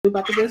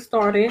about to get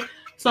started.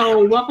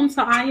 So welcome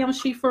to I Am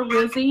Shifa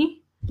Rizzy.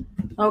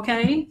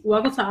 Okay,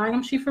 welcome to I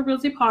Am Shifa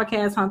Rizzy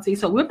podcast, Hunty.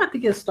 So we're about to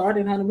get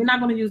started, honey. We're not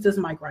going to use this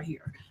mic right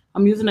here.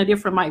 I'm using a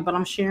different mic, but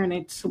I'm sharing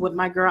it with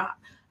my girl,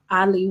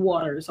 Ali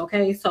Waters.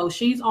 Okay, so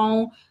she's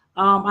on.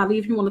 Ali,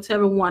 if you want to tell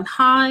everyone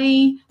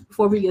hi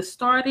before we get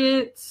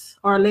started,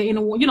 or let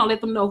anyone,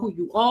 let them know who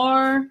you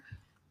are.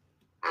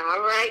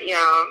 All right,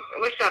 y'all.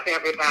 What's up,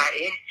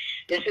 everybody?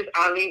 This is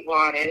Ali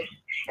Waters,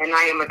 and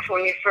I am a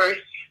 21st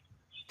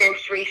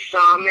century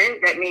shaman.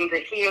 That means a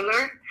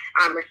healer.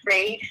 I'm a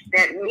sage.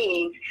 That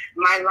means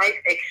my life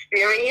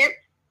experience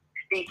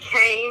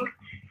became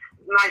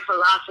my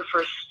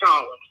philosopher's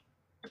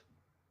stone.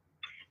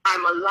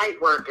 I'm a light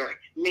worker,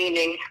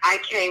 meaning I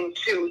came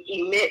to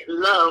emit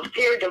love,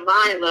 pure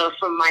divine love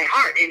from my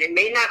heart. And it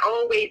may not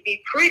always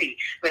be pretty,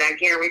 but I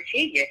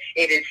guarantee you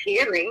it is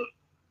healing.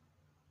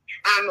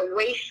 I'm a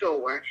way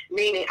shower,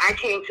 meaning I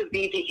came to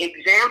be the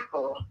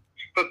example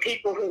for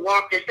people who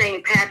walk the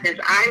same path as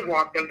I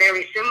walked, a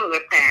very similar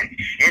path.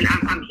 And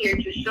I'm here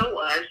to show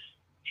us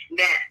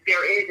that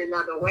there is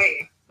another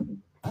way,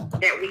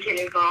 that we can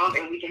evolve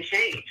and we can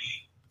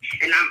change.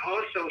 And I'm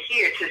also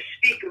here to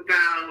speak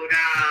about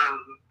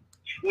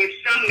which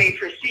some may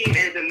perceive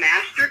as a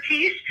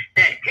masterpiece,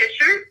 that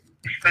picture,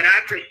 but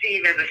I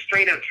perceive as a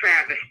straight up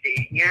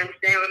travesty. You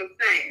understand what I'm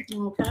saying?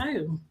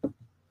 Okay.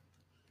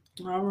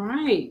 All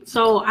right.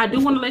 So I do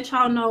want to let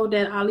y'all know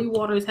that Ali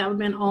Waters have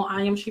been on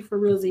I Am Shifa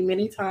Rizzy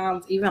many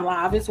times, even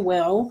live as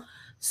well.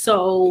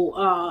 So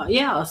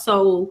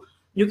so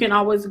you can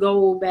always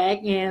go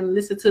back and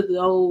listen to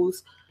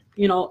those,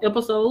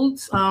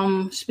 episodes,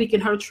 speaking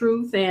her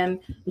truth and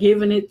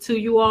giving it to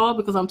you all,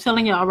 because I'm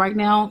telling y'all right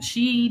now,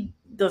 she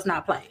does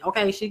not play.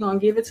 Okay, she's gonna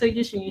give it to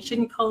you. She ain't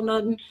sugarcoat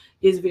nothing.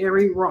 It's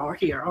very raw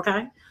here.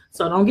 Okay,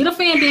 so don't get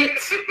offended.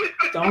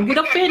 Don't get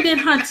offended,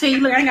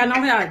 Hunty. Look, I ain't got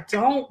no hair.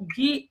 Don't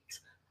get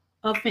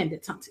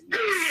offended, Hunty.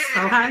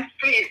 Okay,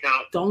 please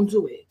don't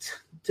do it.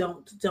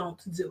 Don't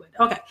do it.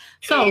 Okay,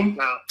 so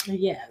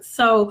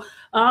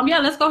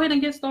let's go ahead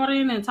and get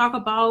started and talk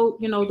about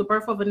the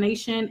birth of a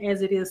nation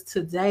as it is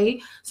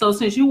today. So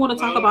since you want to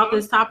talk about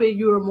this topic,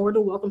 you are more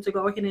than welcome to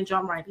go ahead and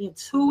jump right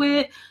into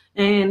it,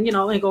 and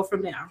and go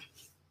from there.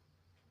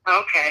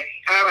 Okay,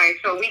 all right.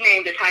 So we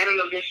named the title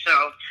of this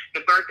show "The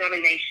Birth of a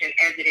Nation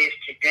as It Is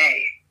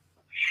Today,"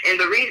 and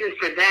the reason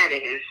for that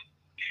is,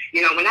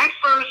 when I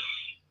first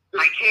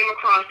came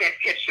across that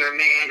picture,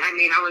 man,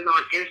 I was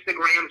on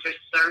Instagram just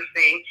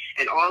surfing,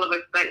 and all of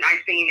a sudden I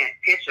seen that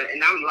picture,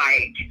 and I'm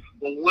like,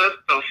 what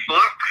the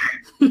fuck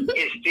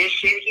is this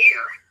shit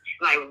here?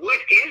 Like, what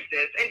is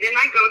this? And then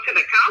I go to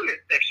the comment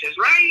sections,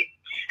 right?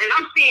 And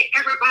I'm seeing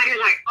everybody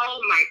like, oh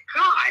my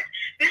God,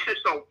 this is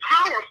so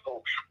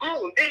powerful.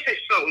 Oh, this is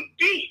so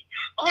deep.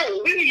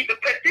 Oh, we need to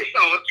put this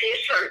on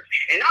t-shirts.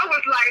 And I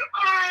was like,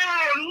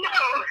 oh no.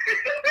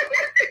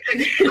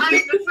 I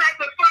need to slap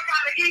the fuck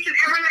out of each and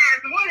every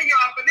last one of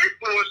y'all for this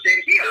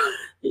bullshit here.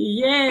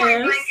 Yes.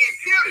 Point blank and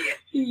period.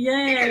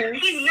 Yes. Because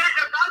he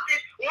nothing about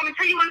this. Want me to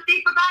tell you what's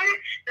deep about it?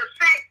 The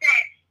fact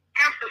that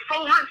after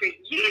 400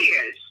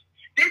 years,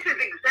 this is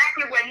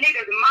exactly where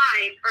niggas'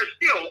 minds are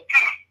still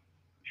at.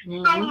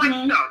 Mm-hmm. So much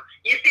so.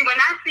 You see, when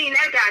I seen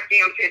that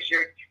goddamn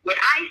picture, what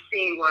I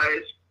seen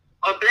was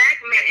a black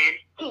man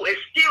who is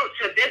still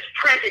to this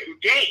present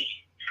day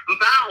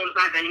bound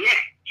by the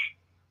neck,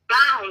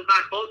 bound by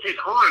both his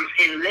arms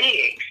and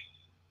legs,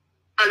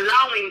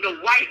 allowing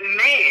the white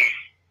man,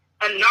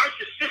 a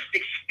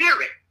narcissistic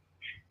spirit,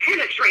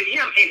 penetrate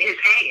him in his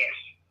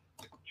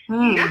ass.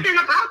 Nothing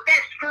about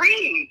that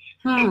screams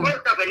the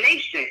birth of a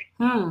nation.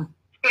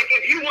 But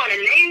if you want to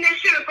name that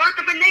shit a birth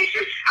of a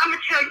nation, I'm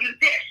going to tell you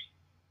this.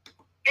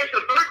 It's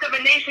the birth of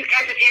a nation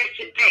as it is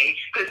today.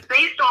 Because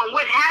based on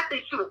what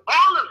happened to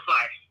all of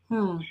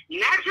us,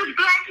 not just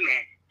black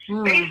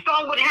men, based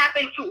on what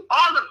happened to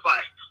all of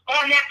us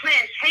on that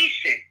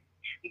plantation,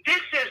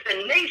 this is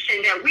the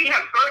nation that we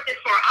have birthed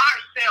for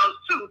ourselves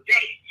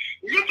today.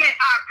 Look at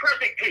our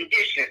present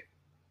condition.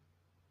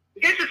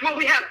 This is what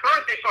we have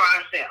birthed for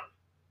ourselves.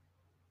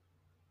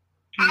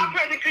 Our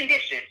present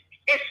condition,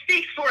 it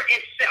speaks for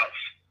itself.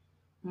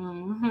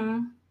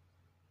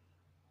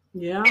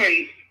 Yeah.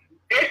 And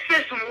this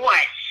is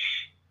what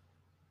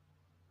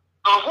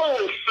a whole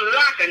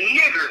flock of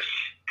niggers,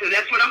 because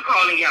that's what I'm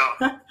calling y'all,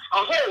 a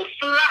whole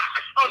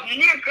flock of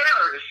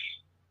niggers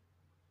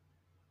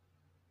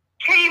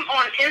came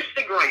on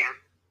Instagram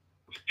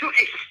to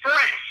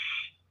express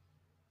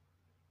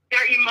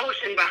their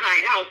emotion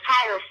behind how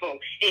powerful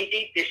and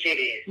deep this shit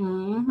is.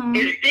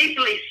 It's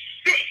deeply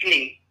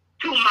sickening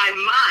to my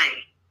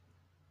mind.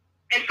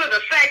 And so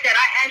the fact that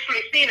I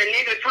actually seen a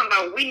nigga talking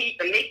about we need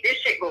to make this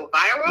shit go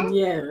viral.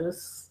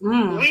 Yes.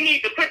 We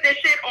need to put this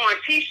shit on a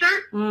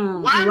t-shirt.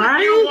 Why right?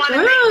 would you want to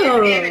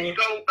make this image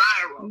go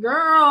viral?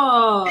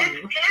 Girl. This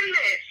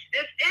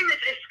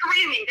image is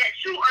screaming that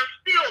you are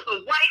still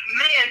the white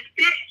man's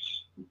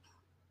bitch.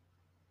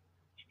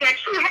 That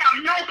you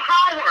have no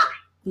power.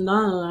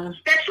 None.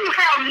 That you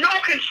have no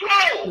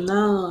control.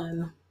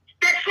 None.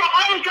 That your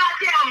own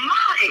goddamn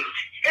mind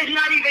is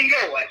not even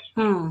yours.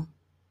 Hmm.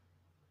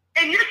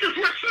 And this is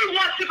what you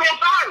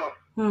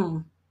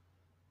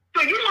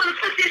So you want to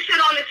put this shit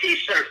on a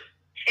t-shirt,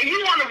 and you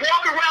want to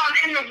walk around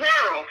in the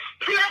world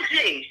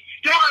pledging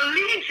your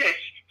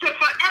allegiance to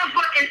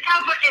forever and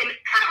ever and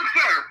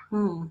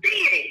ever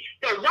being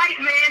the white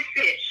man's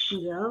bitch.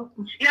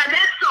 Yep. Now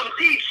that's some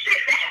deep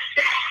shit.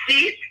 That's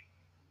deep.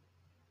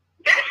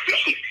 That's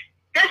deep.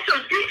 That's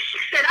some deep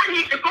shit that I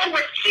need to go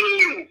within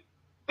you,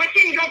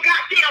 within your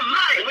goddamn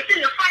mind,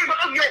 within the fiber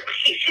of your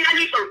being, and I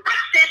need to rip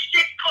that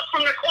shit up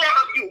from the core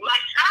of you, my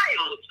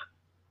child.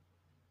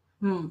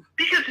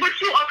 Because what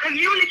you are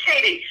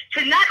communicating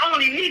to not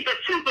only me, but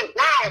to the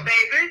world,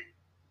 baby,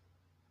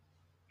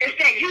 is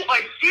that you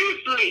are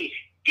deeply,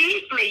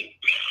 deeply,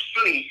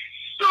 deeply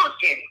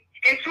sunken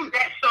into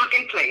that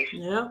sunken place.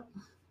 Yep.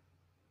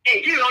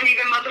 And you don't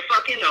even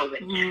motherfucking know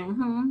it.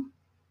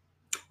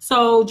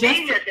 So just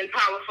ain't nothing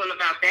powerful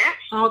about that.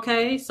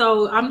 Okay,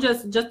 so I'm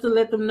just to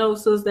let them know,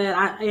 sis, that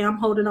I am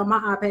holding up my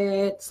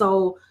iPad.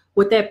 So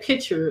with that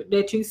picture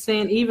that you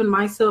sent, even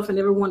myself and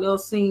everyone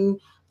else seen,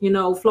 you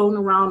know, floating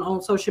around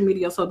on social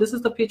media. So this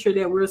is the picture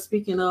that we're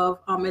speaking of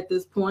at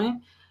this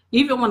point.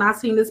 Even when I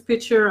seen this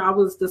picture, I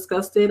was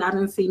disgusted. I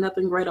didn't see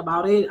nothing great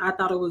about it. I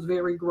thought it was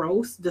very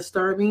gross,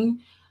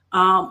 disturbing,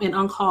 and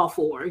uncalled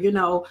for. You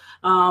know,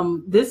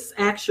 this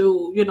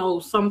actual, you know,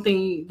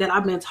 something that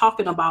I've been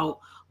talking about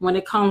when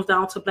it comes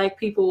down to Black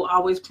people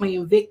always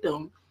playing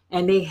victim,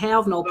 and they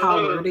have no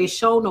power. They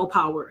show no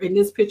power. And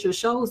this picture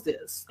shows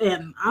this.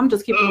 And I'm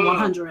just keeping it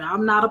 100.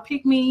 I'm not a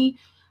pick-me.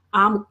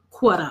 I'm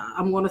quota.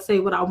 I'm going to say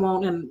what I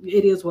want, and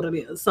it is what it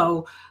is.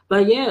 So,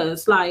 but yeah,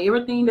 it's like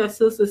everything that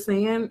sister's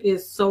saying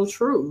is so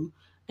true.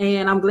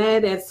 And I'm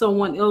glad that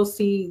someone else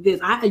see this.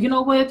 You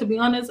know what, to be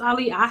honest,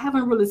 Ali, I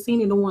haven't really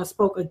seen anyone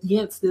spoke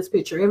against this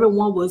picture.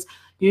 Everyone was,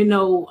 you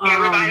know,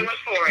 everybody was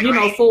for it, you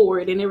know, right? for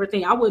it and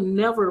everything. I would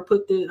never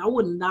put this, I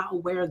would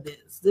not wear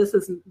this. This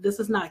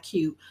is not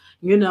cute.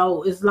 You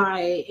know, it's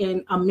like,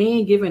 and a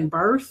man giving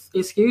birth,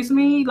 excuse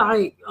me,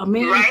 like a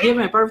man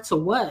giving birth to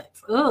what?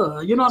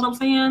 You know what I'm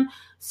saying?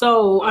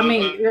 So, I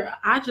mean,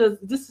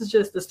 this is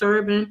just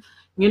disturbing.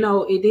 You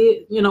know,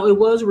 it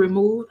was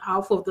removed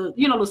off of the,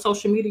 you know, the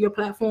social media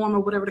platform or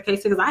whatever the case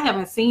is, because I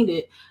haven't seen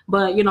it,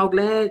 but, you know,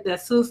 glad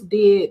that sis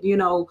did, you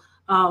know,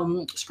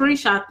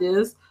 screenshot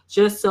this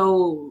just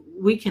so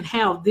we can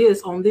have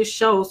this on this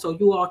show so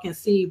you all can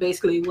see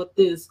basically what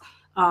this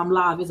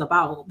live is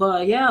about.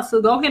 But yeah,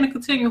 so go ahead and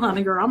continue,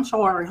 honey girl. I'm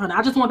sorry, honey.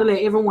 I just want to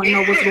let everyone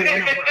know what's going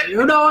on.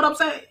 You know what I'm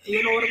saying?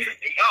 You know what I'm saying?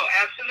 Oh,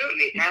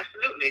 absolutely.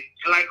 Absolutely.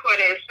 Like what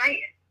I was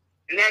saying.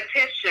 And that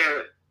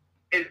picture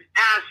is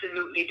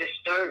absolutely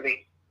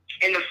disturbing.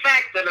 And the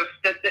fact that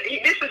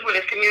this is what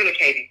it's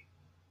communicating.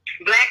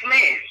 Black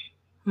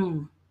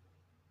man,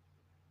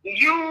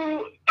 you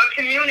are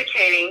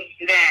communicating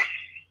that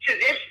to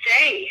this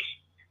day,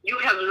 you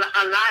have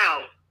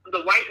allowed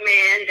the white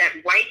man, that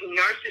white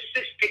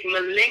narcissistic,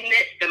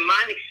 malignant,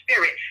 demonic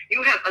spirit,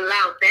 you have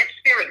allowed that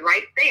spirit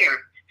right there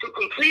to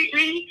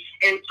completely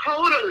and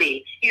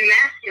totally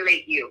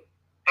emasculate you.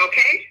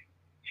 Okay?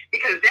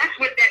 Because that's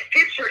what that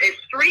picture is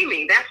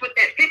screaming. That's what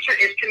that picture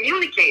is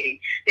communicating,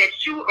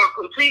 that you are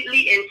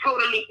completely and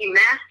totally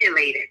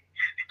emasculated.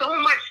 So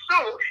much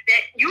so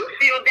that you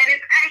feel that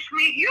it's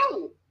actually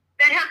you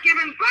that has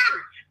given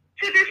birth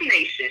to this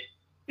nation.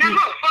 Now,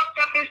 how fucked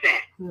up is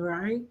that?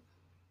 Right.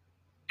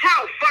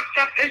 How fucked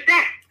up is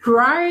that?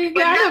 Right.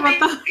 But nothing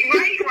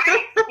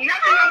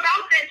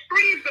about that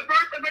screams the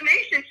birth of a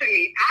nation to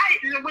me.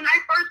 When I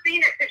first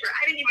seen that picture,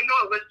 I didn't even know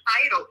it was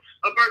titled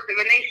A Birth of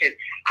a Nation.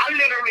 I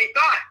literally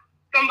thought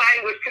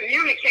somebody was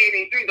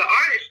communicating through the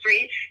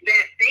artistry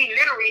that they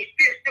literally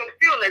still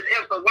feel as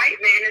if the white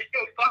man is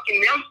still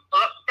fucking them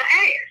up the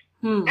ass.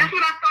 That's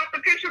what I thought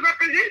the picture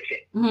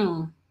represented.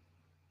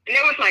 And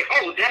it was like,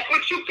 oh, that's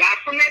what you got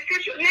from that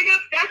picture? Nigga,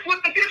 that's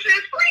what the picture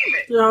is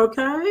screaming.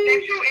 Okay.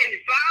 That you is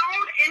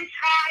bound and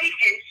tied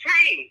and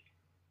chained,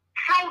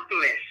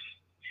 helpless,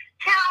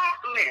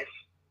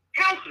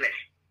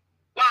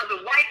 while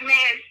the white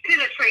man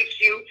penetrates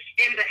you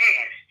in the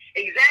ass.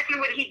 Exactly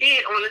what he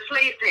did on the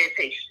slave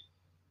plantation.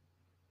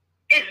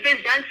 It's been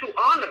done to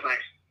all of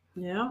us.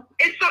 Yeah.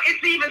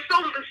 It's even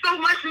so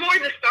much more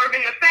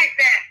disturbing the fact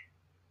that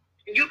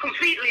you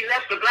completely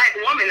left the Black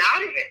woman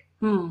out of it.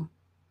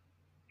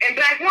 And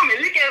Black woman,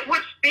 look at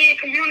what's being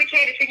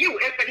communicated to you.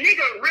 If a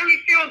nigga really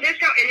feel this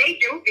help, and they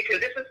do,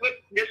 because this is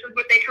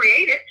what they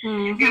created.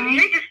 If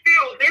niggas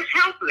feel this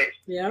helpless,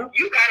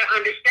 you gotta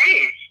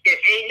understand that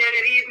ain't none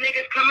of these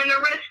niggas coming to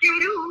rescue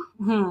you.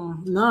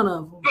 None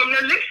of them. From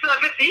the looks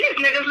of it, these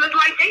niggas look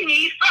like they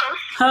need us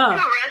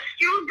to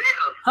rescue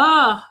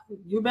them.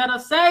 You better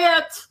say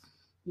it.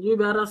 You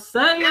better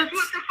say it. That's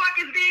what the fuck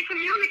is being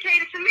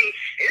communicated to me.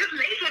 They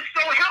look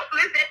so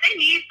helpless that they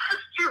need us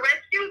to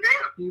rescue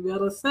them. You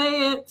better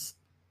say it.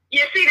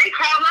 You see, they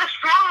call us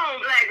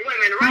strong Black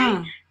women,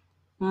 right?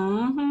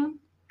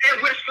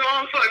 And we're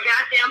strong for a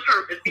goddamn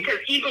purpose, because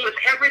even with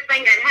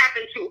everything that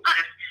happened to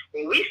us,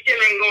 we still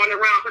ain't going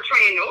around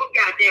portraying those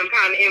goddamn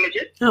kind of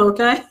images.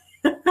 Okay.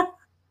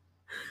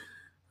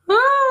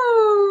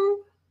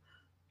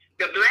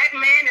 The Black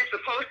man is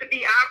supposed to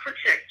be our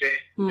protector,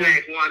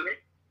 Black woman.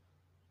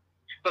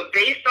 But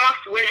based off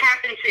what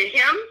happened to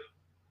him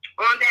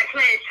on that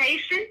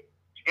plantation,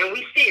 and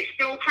we see it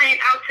still playing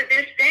out to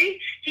this day,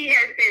 he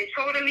has been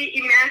totally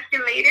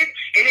emasculated,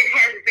 and it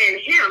has been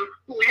him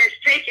who has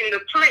taken the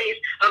place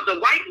of the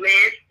white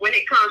man when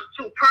it comes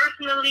to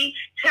personally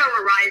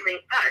terrorizing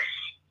us.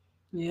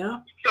 Yeah.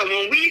 So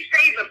when we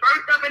say the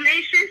birth of a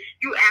nation,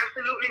 you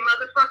absolutely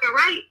motherfucking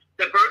right.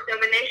 The birth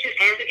of a nation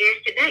as it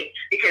is today.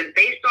 Because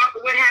based off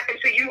of what happened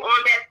to you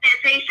on that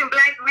plantation,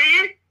 black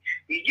man,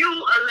 you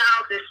allow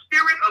the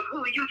spirit of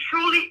who you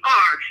truly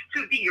are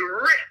to be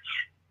ripped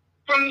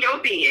from your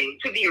being,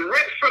 to be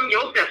ripped from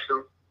your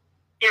vessel,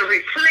 and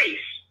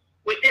replaced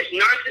with this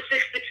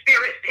narcissistic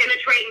spirit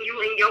penetrating you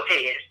in your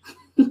ass.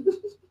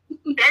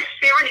 That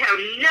spirit have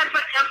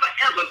never, ever,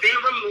 ever been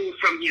removed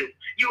from you.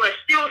 You are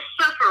still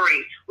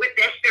suffering with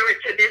that spirit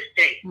to this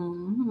day.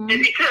 Mm-hmm. And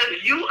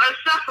because you are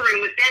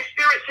suffering with that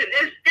spirit to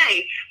this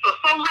day for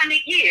 400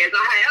 years,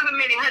 or however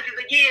many hundreds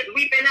of years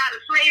we've been out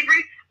of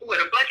slavery, what,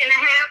 $1.50,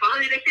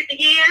 150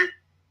 years,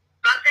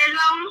 about that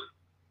long?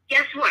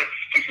 Guess what?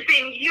 It's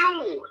been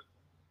you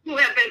who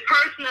have been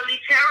personally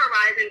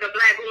terrorizing the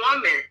black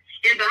woman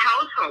in the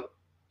household.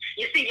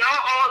 You see, y'all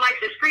all like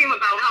to scream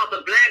about how the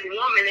black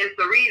woman is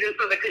the reason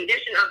for the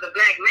condition of the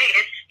black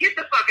man. Get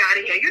the fuck out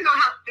of here. You know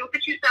how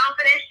stupid you sound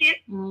for that shit?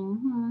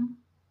 Mm-hmm.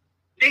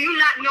 Do you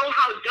not know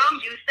how dumb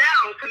you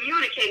sound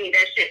communicating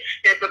that shit?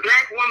 That the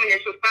black woman is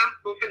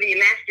responsible for the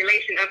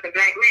emasculation of the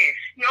black man.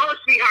 No,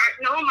 sweetheart.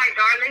 No, my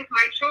darlings,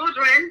 my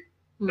children.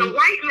 Mm-hmm. The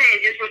white man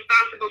is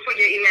responsible for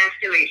your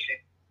emasculation.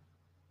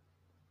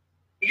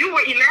 You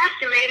were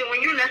emasculated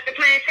when you left the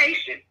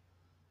plantation.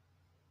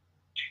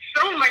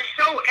 So much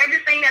so,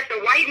 everything that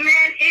the white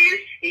man is,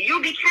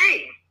 you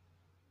became.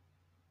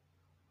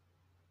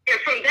 And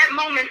from that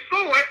moment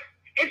forward,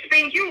 it's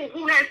been you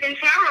who has been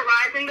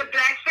terrorizing the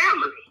black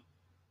family.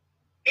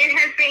 It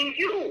has been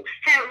you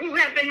who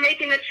have been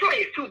making a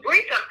choice to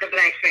break up the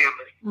black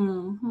family.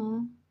 Mm-hmm.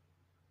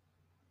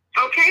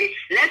 Okay?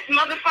 Let's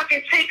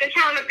motherfucking take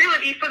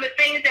accountability for the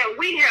things that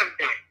we have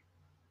done.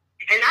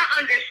 And I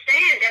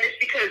understand that it's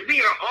because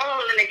we are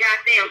all in a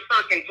goddamn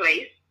sunken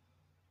place.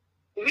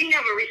 We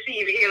never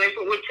received healing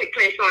for what took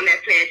place on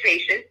that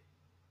plantation.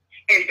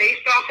 And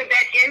based off of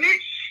that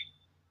image,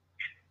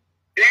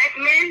 black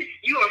men,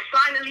 you are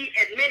finally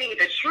admitting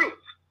the truth.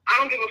 I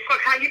don't give a fuck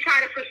how you try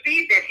to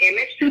perceive that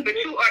image, but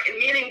you are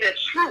admitting the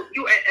truth.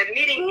 You are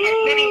admitting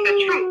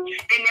the truth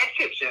in that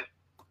picture.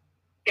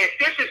 That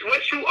this is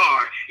what you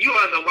are. You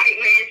are the white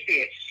man's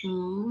bitch.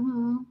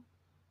 Mm-hmm.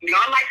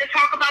 Y'all like to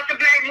talk about the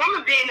black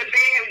woman being the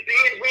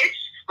bad witch,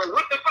 but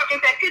what the fuck is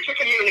that picture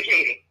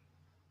communicating?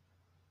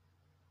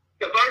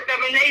 The birth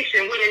of a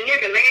nation with a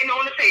nigga laying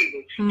on the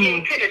table,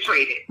 getting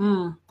penetrated.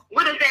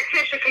 What is that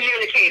picture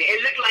communicating?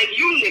 It looked like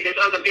you niggas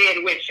are the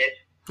bad witches.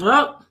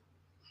 Oh.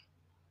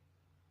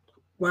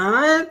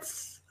 What?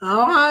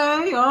 All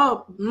right.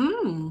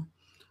 Oh.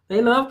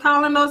 They love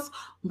calling us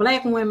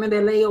black women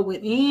that lay up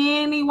with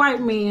any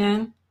white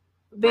man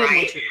bad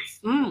witches.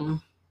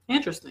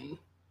 Interesting.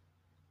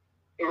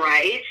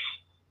 Right.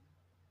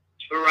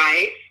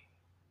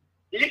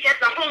 Look at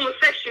the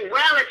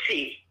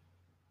homosexuality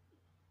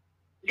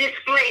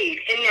displayed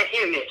in that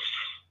image.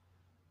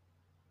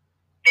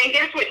 And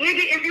guess what,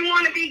 nigga, if you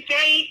want to be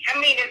gay, I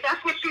mean, if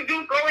that's what you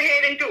do, go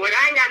ahead and do it.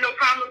 I ain't got no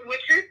problem with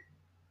you.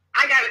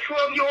 I got a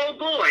 12-year-old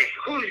boy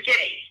who's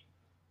gay.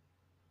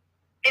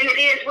 And it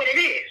is what it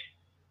is.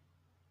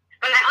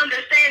 But I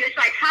understand the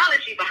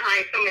psychology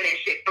behind some of that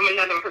shit from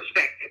another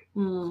perspective.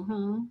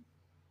 Mm-hmm.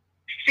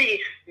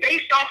 See,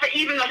 based off of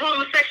even the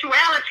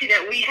homosexuality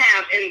that we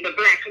have in the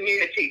black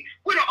community,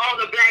 what are all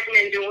the black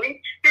men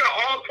doing? They're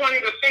all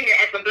pointing a finger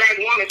at the black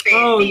woman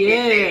saying,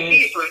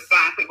 she's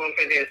responsible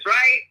for this,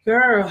 right?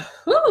 Girl,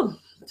 whew,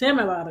 tell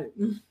me about it.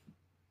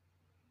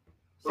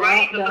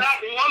 Right? The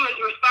black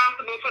woman's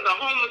responsible for the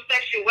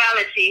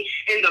homosexuality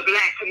in the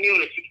black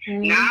community.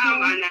 Mm-hmm.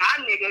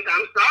 Nah, niggas,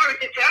 I'm sorry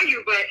to tell you,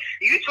 but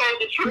you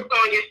told the truth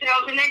on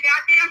yourselves in that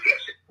goddamn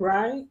picture.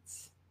 Right.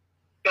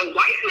 The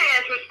white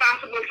man's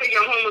responsible for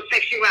your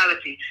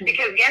homosexuality.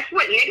 Because guess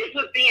what? Niggas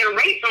was being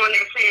raped on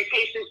that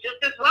plantation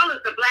just as well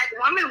as the black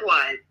woman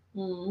was.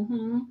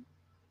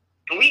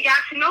 Mm-hmm. We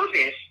got to know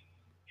this.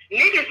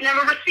 Niggas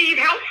never received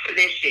help for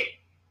this shit.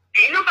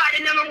 Ain't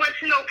nobody never went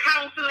to no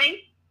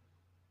counseling.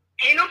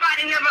 Ain't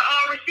nobody never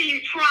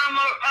received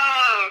trauma,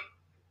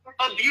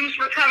 abuse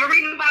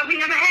recovery. We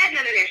never had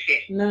none of that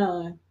shit.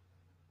 None.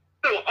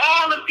 So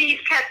all of these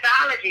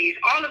pathologies,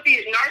 all of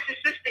these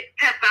narcissistic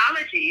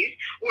pathologies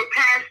were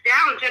passed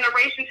down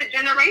generation to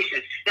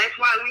generation. That's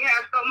why we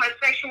have so much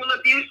sexual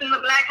abuse in the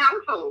black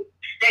household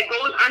that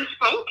goes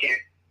unspoken.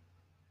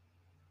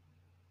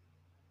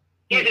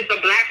 Is it the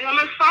black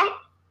woman's fault?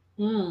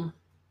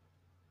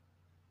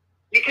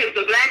 Because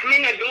the black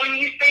men are doing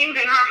these things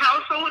in her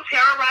household,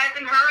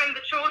 terrorizing her and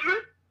the children?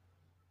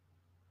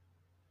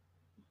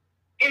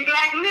 And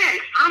black men,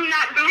 I'm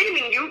not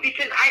blaming you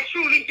because I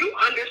truly do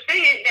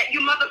understand that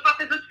you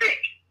motherfuckers are sick.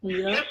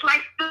 Yeah. Just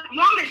like the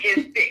woman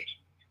is sick.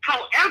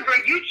 However,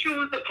 you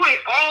choose to point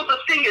all the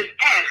fingers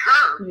at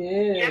her.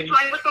 Yeah. Just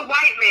like what the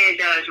white man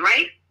does,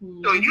 right?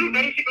 Mm-hmm. So you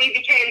basically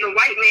became the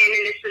white man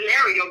in this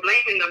scenario,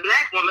 blaming the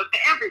black woman for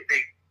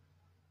everything.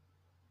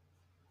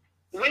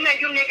 When are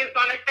you niggas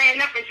gonna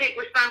stand up and take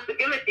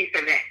responsibility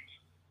for that?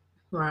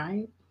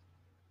 Right.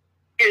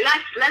 And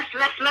let's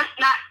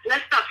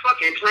stop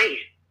fucking playing.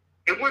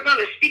 If we're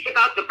gonna speak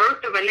about the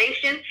birth of a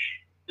nation,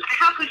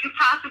 how could you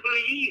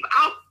possibly leave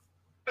out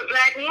the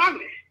black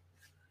woman?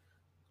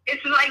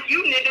 It's like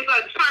you niggas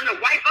are trying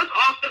to wipe us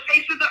off the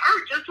face of the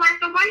earth, just like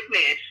the white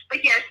man.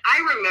 But yes, I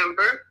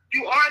remember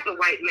you are the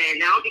white man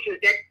now because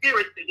that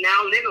spirit is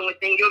now living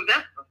within your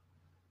vessel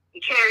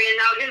and carrying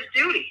out his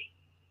duty.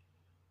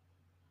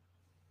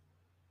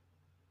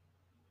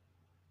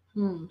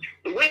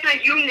 When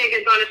are you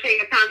niggas going to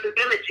take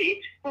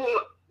accountability for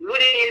what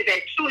it is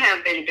that you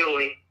have been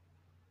doing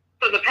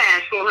for the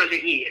past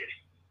 400 years?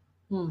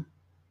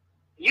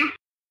 You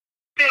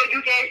feel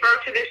you gave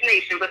birth to this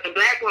nation, but the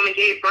black woman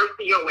gave birth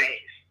to your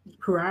ass.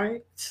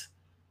 Right.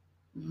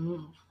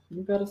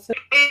 You better say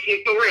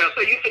it for real.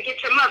 So you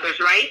forget your mothers,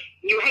 right?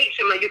 You hate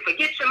your mother. You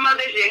forget your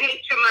mothers. You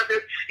hate your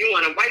mothers. You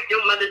want to wipe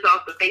your mothers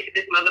off the face of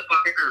this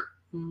motherfucking earth.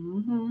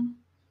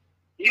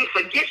 You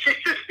forget your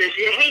sisters.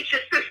 You hate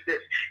your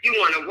sisters. You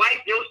want to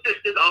wipe your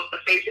sisters off the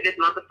face of this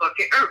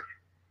motherfucking earth.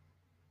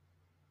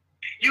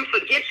 You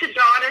forget your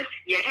daughters.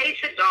 You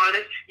hate your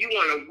daughters. You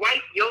want to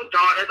wipe your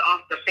daughters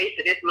off the face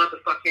of this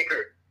motherfucking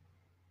earth.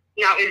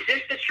 Now, is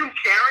this the true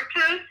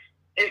character?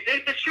 Is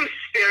this the true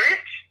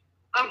spirit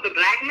of the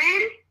black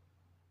man?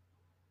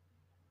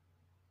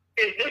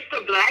 Is this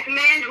the black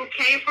man who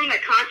came from the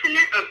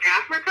continent of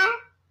Africa?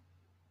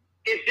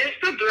 Is this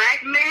the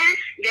black man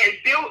that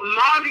built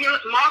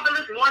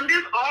marvelous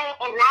wonders all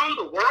around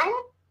the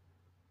world?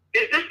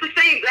 Is this the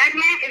same black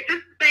man? Is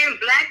this the same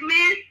black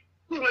man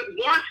who was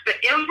once the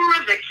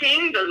emperor, the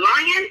king, the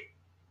lion,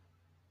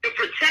 the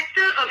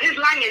protector of his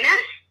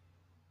lioness?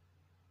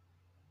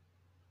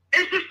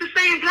 Is this the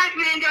same black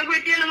man that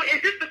we're dealing with?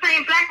 Is this the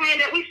same black man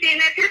that we see in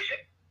that picture?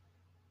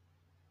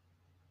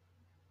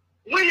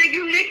 When are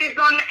you niggas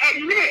going to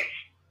admit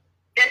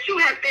that you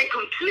have been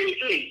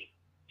completely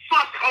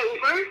fucked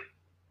over?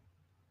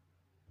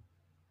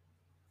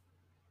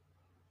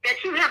 That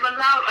you have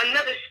allowed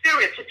another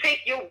spirit to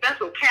take your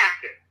vessel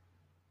captive?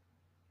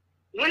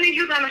 When are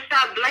you going to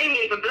stop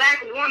blaming the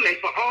black woman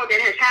for all that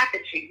has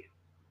happened to you?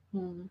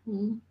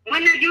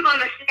 When are you going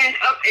to stand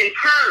up and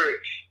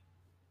purge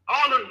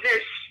all of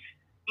this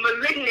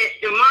malignant,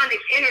 demonic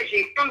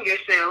energy from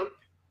yourself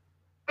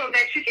so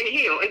that you can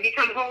heal and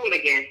become whole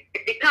again?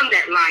 Become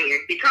that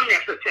lion, become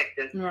that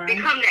protector,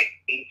 become that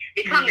king,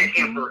 become that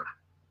emperor.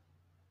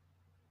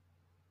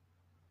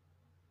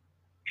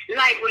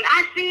 Like when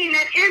I seen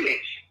that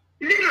image,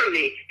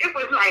 literally, it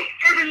was like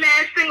every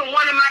last single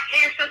one of my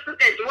ancestors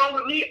that dwell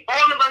with me,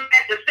 all of us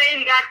at the same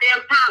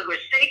goddamn time were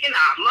shaking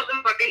our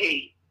motherfucking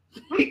head.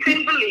 We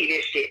couldn't believe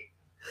this shit.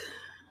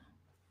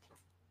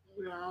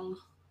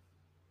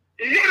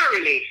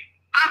 Literally,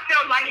 I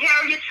felt like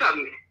Harriet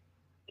Tubman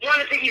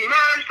wanted to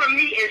emerge from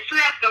me and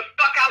slap the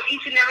fuck out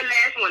each and every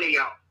last one of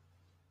y'all.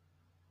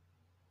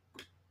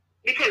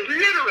 Because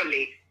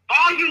literally,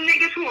 all you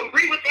niggas who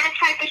agree with that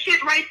type of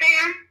shit right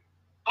there,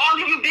 all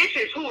of you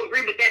bitches who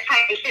agree with that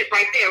type of shit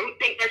right there, who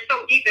think that's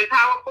so deep and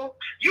powerful,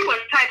 you are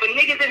the type of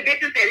niggas and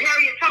bitches that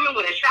Harriet Tubman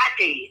would have shot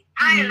dead.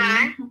 I ain't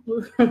lying.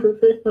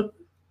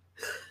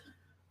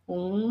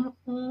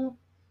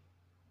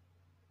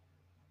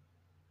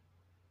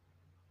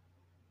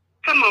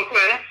 Come on,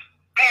 Claire.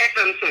 Add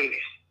something to this.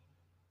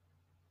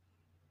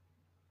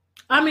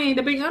 I mean,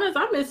 to be honest,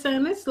 I've been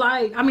saying this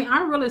like, I mean,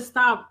 I really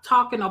stopped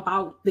talking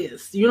about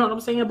this. You know what I'm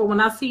saying? But when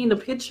I seen the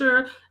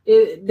picture,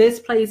 it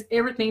displays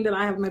everything that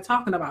I have been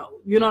talking about.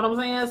 You know what I'm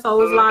saying?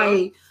 So it's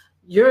like,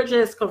 you're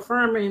just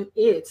confirming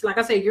it. Like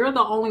I said, you're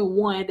the only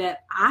one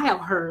that I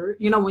have heard.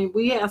 You know, when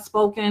we have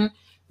spoken,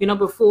 you know,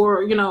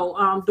 before, you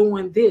know,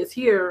 doing this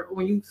here,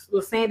 when you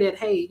were saying that,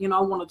 hey, you know,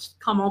 I want to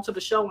come onto the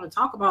show and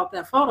talk about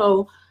that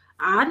photo,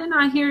 I did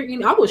not hear, you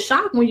know, I was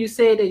shocked when you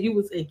said that you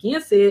was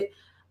against it.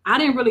 I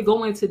didn't really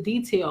go into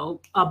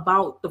detail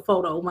about the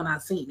photo when I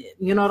seen it.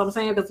 You know what I'm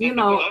saying? Because, you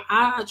know,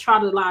 I try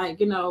to, like,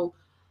 you know,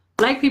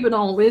 black people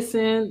don't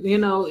listen. You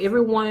know,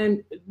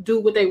 everyone do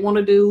what they want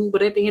to do.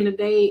 But at the end of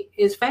the day,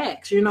 it's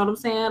facts. You know what I'm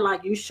saying?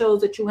 Like, you show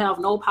that you have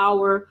no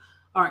power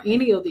or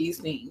any of these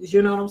things.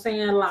 You know what I'm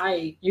saying?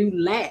 Like, you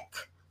lack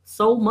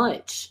so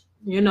much,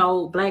 you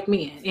know, black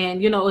men.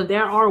 And, you know, and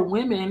there are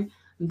women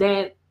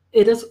that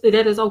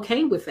that is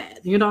okay with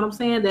that. You know what I'm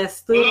saying? That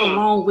stood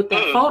along with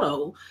that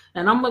photo.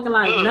 And I'm looking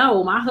like,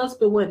 no, my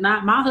husband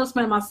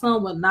and my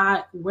son would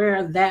not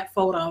wear that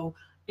photo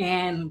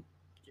and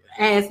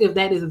as if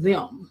that is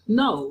them.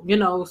 No, you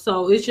know,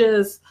 so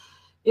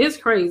it's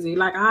crazy.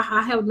 Like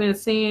I have been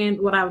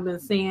saying what I've been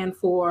saying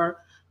for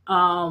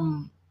a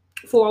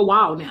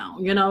while now,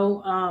 you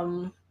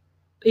know.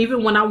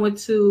 Even when I went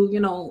to, you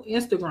know,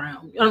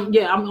 Instagram,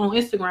 I'm on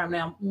Instagram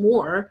now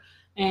more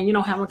and, you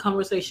know, having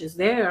conversations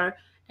there.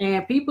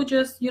 And people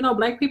just, you know,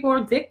 black people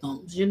are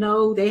victims, you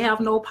know, they have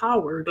no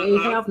power. They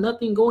have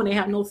nothing going. They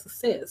have no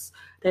success.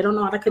 They don't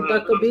know how to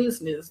conduct a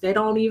business. They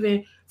don't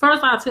even,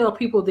 first I tell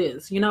people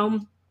this, you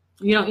know,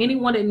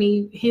 anyone that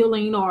need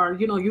healing, or,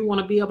 you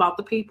want to be about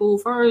the people,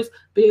 first,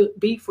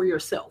 be for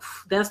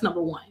yourself. That's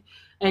number one.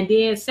 And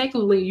then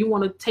secondly, you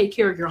want to take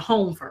care of your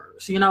home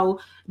first,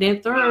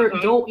 Then third,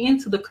 go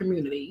into the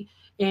community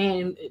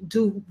and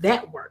do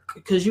that work,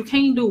 because you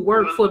can't do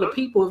work for the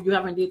people if you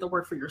haven't did the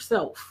work for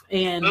yourself.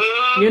 And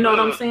you know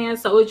what I'm saying?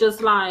 So it's just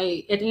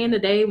like, at the end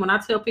of the day, when I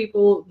tell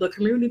people, the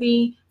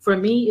community for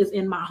me is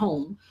in my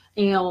home.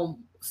 And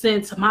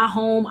since my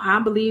home,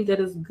 I believe that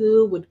is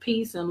good with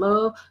peace and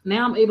love,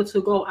 now I'm able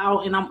to go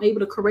out and I'm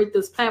able to create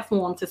this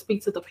platform to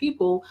speak to the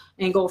people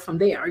and go from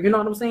there. You know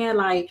what I'm saying?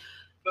 Like,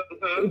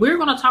 we're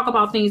going to talk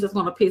about things that's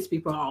going to piss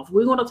people off.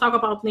 We're going to talk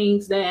about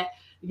things that,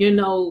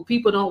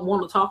 people don't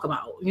want to talk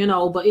about,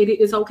 but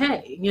it is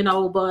okay,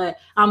 but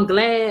I'm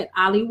glad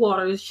Ali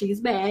Waters,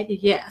 she's back.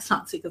 Yes,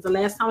 auntie, because the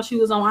last time she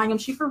was on I Am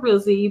She for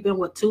Realzy, been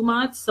 2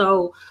 months.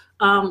 So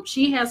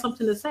she has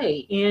something to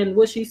say, and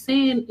what she's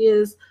saying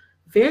is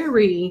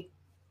very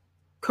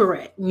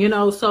correct,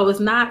 so it's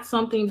not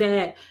something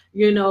that,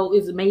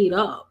 is made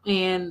up.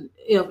 And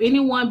if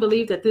anyone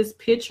believes that this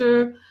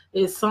picture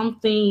is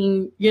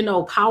something,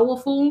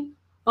 powerful,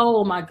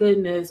 oh my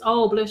goodness,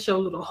 oh bless your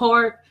little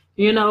heart,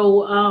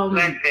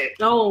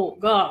 oh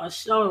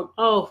gosh,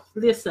 oh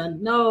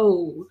listen,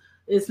 no,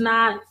 it's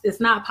not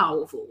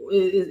powerful.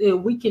 It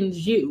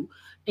weakens you.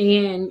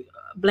 And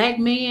Black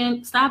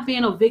men, stop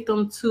being a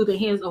victim to the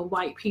hands of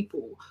white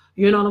people,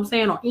 you know what I'm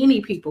saying, or any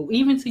people,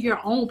 even to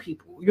your own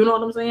people, you know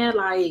what I'm saying?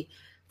 Like,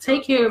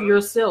 take care of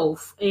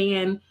yourself.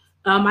 And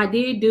I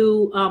did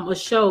do a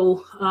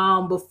show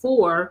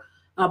before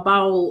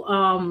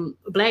about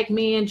Black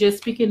men just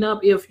speaking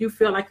up. If you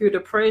feel like you're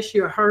depressed,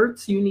 you're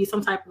hurt, you need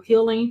some type of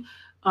healing,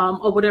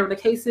 or whatever the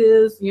case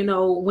is,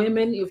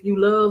 women, if you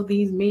love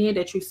these men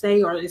that you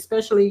say, or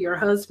especially your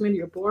husband,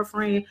 your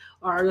boyfriend,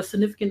 or your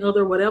significant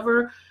other,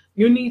 whatever,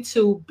 you need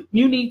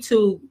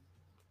to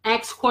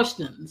ask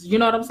questions. You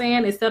know what I'm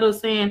saying? Instead of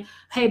saying,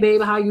 hey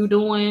babe, how you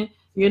doing?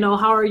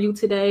 How are you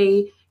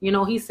today?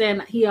 He's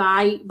saying he all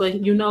right, but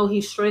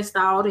he's stressed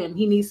out and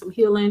he needs some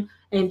healing.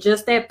 And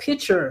just that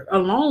picture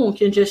alone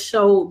can just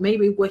show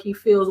maybe what he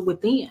feels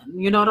within.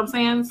 You know what I'm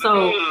saying?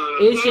 So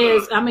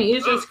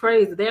it's just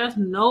crazy. There's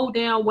no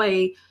damn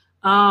way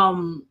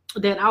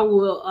that I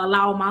will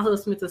allow my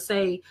husband to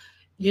say,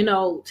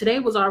 today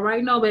was all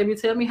right. No, baby,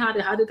 tell me how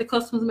did the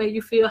customers make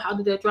you feel? How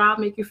did that drive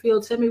make you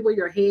feel? Tell me where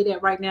your head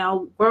at right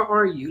now. Where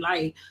are you?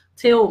 Like,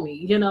 tell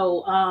me,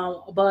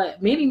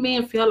 but many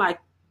men feel like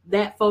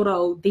that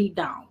photo deep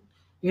down.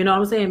 You know what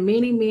I'm saying?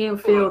 Many men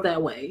feel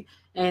that way.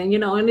 And,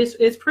 and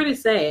it's pretty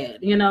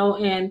sad, and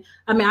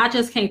I mean, I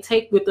just can't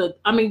take with the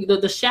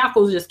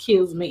shackles just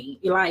kills me.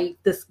 Like,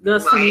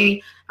 disgusts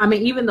me. I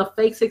mean, even the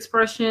face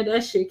expression,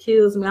 that shit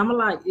kills me. I'm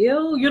like,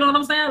 ew, you know what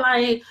I'm saying?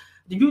 Like,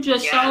 you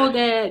just show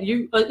that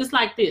you, it's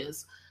like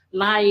this.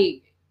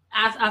 Like,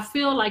 I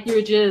feel like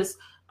you're just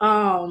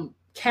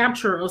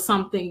captured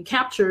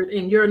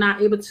and you're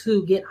not able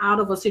to get out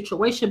of a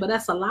situation, but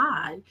that's a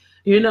lie.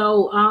 There's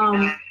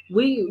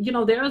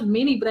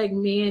many Black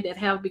men that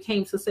have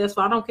became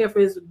successful. I don't care if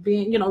it's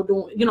being,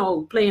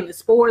 doing, playing in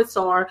sports,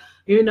 or,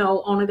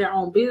 owning their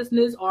own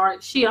business, or I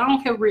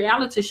don't care,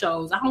 reality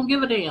shows. I don't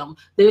give a damn.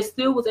 They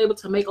still was able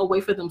to make a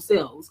way for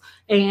themselves.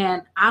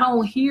 And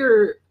I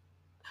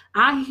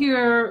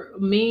hear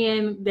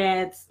men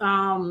that's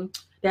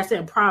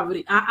in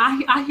poverty.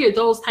 I hear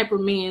those type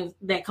of men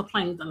that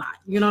complain a lot.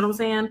 You know what I'm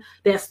saying?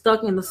 They're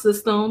stuck in the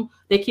system.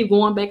 They keep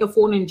going back and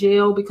forth in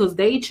jail because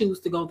they choose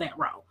to go that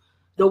route.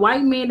 The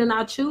white man did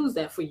not choose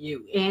that for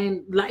you.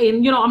 And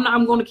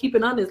I'm going to keep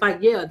it honest. Like,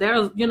 yeah,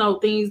 there's,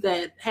 things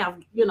that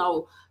have,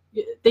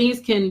 things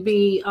can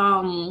be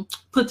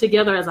put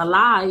together as a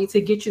lie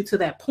to get you to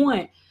that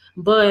point.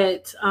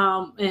 But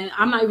and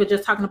I'm not even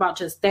just talking about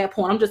just that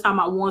point. I'm just talking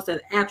about ones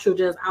that actually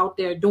just out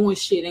there doing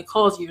shit and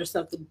causing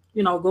yourself to,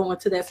 go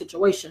into that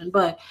situation.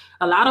 But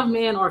a lot of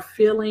men are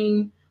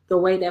feeling the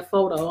way that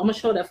photo. I'm gonna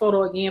show that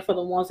photo again for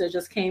the ones that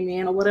just came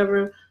in or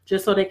whatever,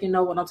 just so they can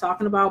know what I'm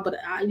talking about. But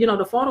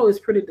the photo is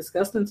pretty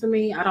disgusting to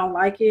me. I don't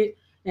like it,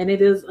 and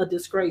it is a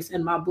disgrace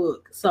in my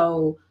book.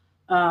 So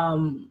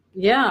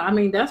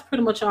that's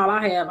pretty much all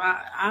I have.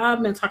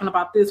 I've been talking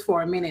about this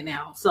for a minute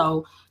now.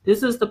 So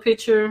this is the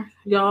picture,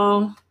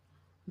 y'all,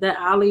 that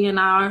Ali and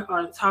I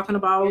are talking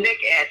about. Look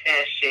at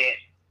that shit.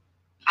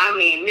 I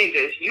mean,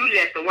 niggas, you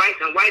let the white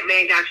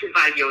man got you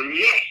by your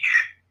neck.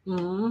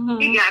 Mm-hmm.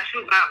 He got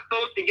you by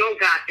both of your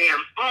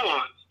goddamn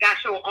arms. Got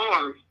your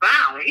arms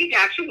bound. He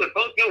got you with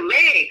both your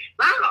legs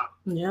bound.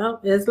 Yeah,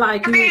 it's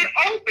like your head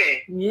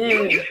open. Yeah,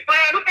 you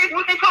spread.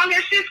 What they call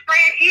that shit?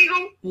 Spread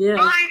eagle. Yeah,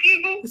 flying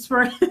eagle.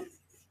 Spread.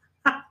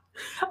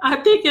 I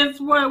think it's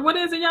what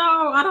is it,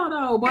 y'all? I don't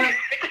know, but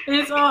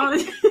it's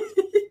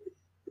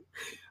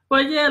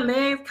but yeah,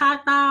 legs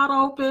cocked out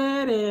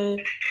open, and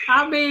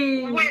I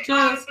mean,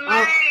 just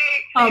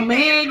a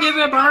man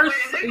giving birth.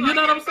 You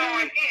know what I'm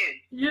saying?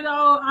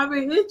 I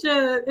mean,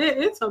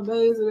 it's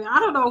amazing. I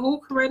don't know who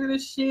created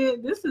this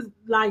shit. This is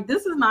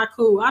not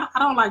cool. I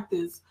don't like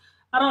this.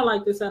 I don't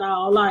like this at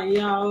all. Like,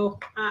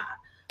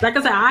 like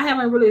I said,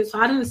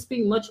 I didn't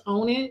speak much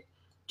on it,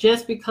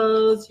 just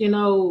because, you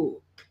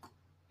know,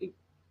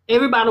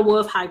 everybody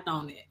was hyped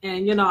on it.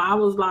 And, you know, I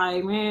was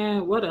like,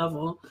 man,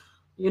 whatever.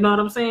 You know what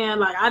I'm saying?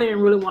 Like, I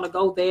didn't really want to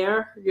go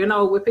there, you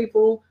know, with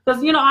people.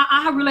 Because, you know,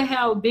 I really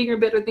have bigger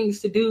and better things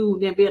to do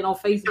than being on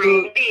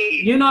Facebook.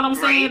 You know what I'm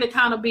saying? To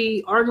kind of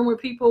be arguing with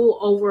people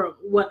over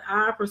what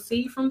I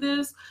perceive from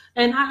this.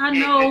 And I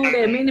know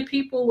that many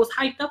people was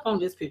hyped up on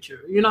this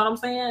picture. You know what I'm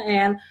saying?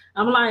 And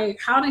I'm like,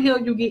 how the hell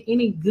you get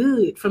any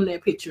good from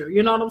that picture?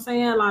 You know what I'm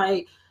saying?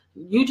 Like,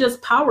 you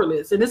just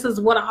powerless. And this is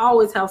what I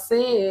always have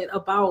said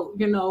about,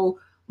 you know,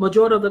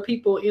 majority of the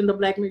people in the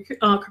Black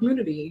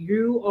community.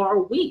 You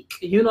are weak.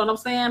 You know what I'm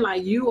saying?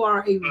 Like, you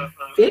are a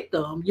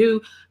victim.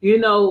 You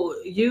know,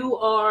 you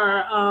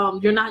are,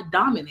 you're not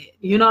dominant.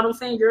 You know what I'm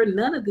saying? You're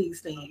none of these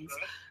things.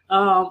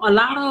 A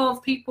lot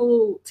of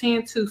people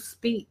tend to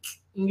speak,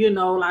 you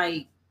know,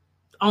 like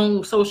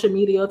on social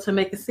media to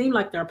make it seem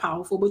like they're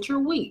powerful, but you're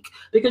weak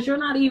because you're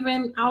not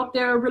even out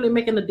there really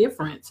making a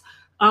difference.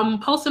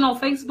 Posting on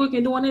Facebook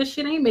and doing this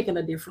shit ain't making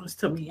a difference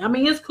to me. I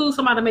mean, it's cool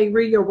somebody may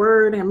read your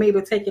word and maybe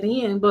take it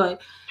in,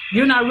 but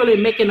you're not really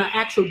making an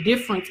actual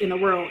difference in the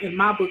world in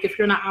my book if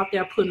you're not out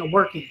there putting the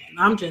work in.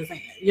 I'm just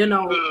saying, you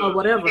know, or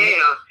whatever. Yeah.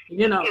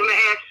 You know.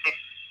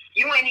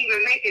 You ain't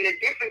even making a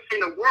difference in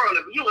the world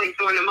if you ain't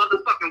doing the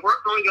motherfucking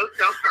work on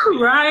yourself first.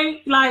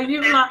 Right? Like,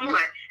 you like,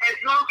 what? As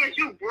long as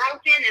you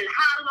broken and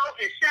hollow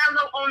and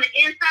shallow on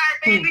the inside,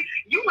 baby,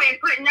 you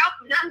ain't putting out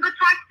nothing but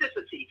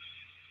toxicity.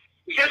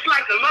 Just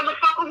like the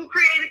motherfucker who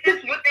created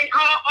this, what they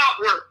call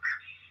artwork.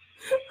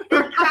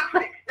 It's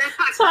toxic.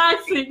 That's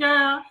toxic,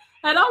 girl.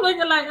 And I'm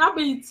looking like I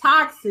be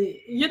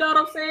toxic. You know what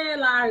I'm saying?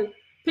 Like,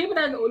 people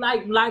that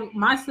like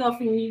myself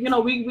and you know,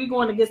 we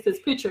going against this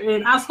picture.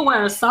 And I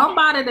swear,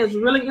 somebody that's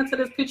really into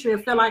this picture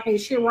and feel like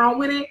ain't shit wrong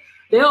with it,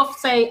 they'll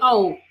say,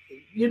 oh,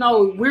 you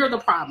know, we're the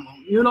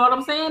problem. You know what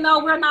I'm saying?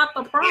 No, we're not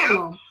the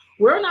problem.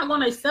 We're not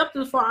going to accept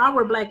this for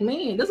our Black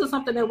men. This is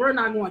something that we're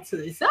not going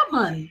to accept,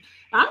 honey.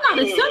 I'm not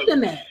accepting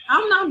that.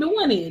 I'm not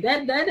doing it.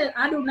 That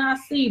I do not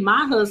see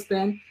my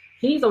husband.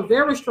 He's a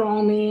very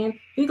strong man.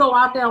 He go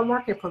out there and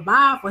work and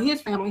provide for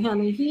his family,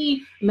 honey.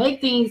 He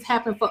make things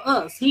happen for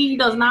us. He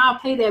does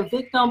not play that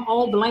victim,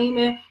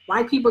 blaming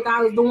white people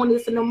guys doing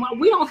this and them.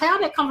 We don't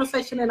have that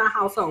conversation in our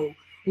household.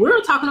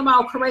 We're talking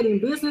about creating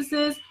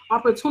businesses,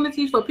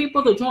 opportunities for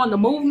people to join the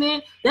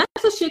movement.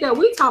 That's the shit that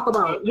we talk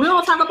about. We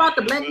don't talk about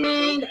the Black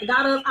man that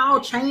got us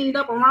all chained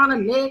up around the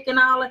neck and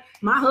all that.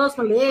 My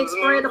husband legs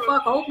spread the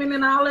fuck open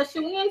and all that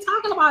shit. We ain't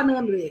talking about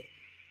none of that.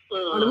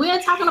 We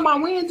ain't talking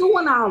about, we ain't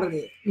doing all of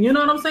it. You know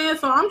what I'm saying?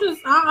 So I'm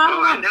just,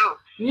 I know.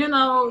 You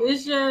know,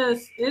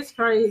 it's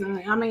crazy.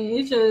 I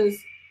mean,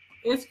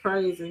 it's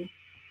crazy.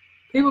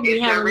 People be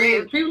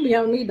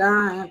having me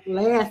dying,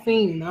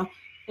 laughing, you know?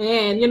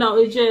 And, you know,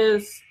 it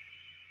just,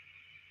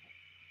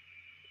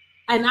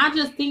 and I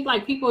just think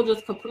like people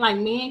just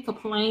men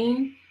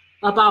complain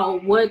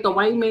about what the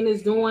white man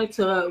is doing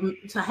to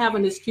have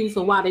an excuse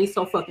of why they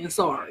so fucking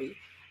sorry.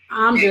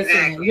 I'm just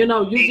saying, you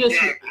know,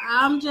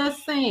 I'm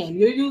just saying,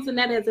 you're using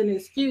that as an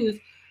excuse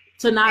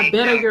to not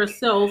better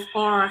yourself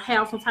or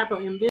have some type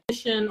of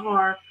ambition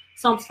or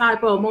some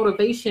type of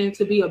motivation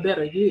to be a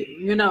better you.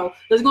 You know,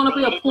 there's going to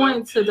be a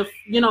point to the,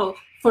 you know,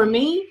 for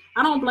me,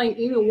 I don't blame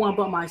anyone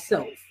but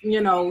myself,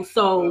 you know,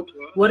 so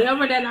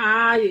whatever that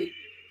I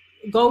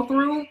go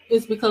through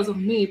is because of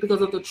me,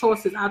 because of the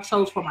choices I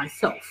chose for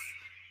myself.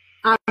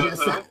 I'm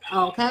just saying,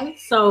 okay?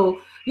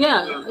 So,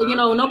 yeah, you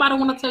know, nobody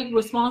want to take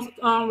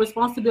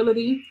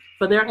responsibility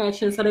for their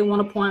actions, so they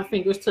want to point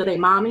fingers to their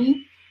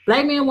mommy.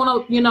 Black men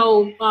want to, you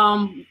know,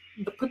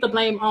 put the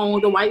blame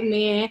on the white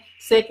man.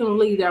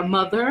 Secondly, their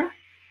mother.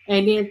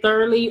 And then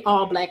thirdly,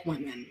 all Black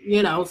women,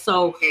 you know,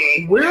 so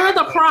we're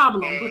the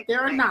problem, but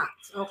they're not,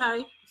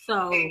 okay?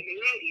 So.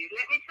 Ladies,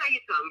 let me tell you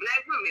something.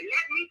 Black women,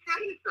 let me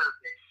tell you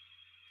something.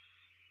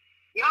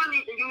 Y'all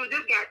need to use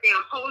this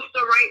goddamn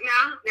poster right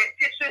now, that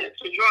picture,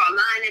 to draw a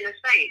line in the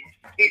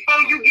sand.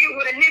 Before you get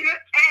with a nigga,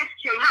 ask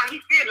him how he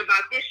feel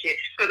about this shit.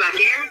 Because I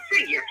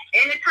guarantee you,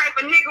 any type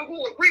of nigga who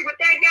agree with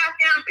that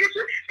goddamn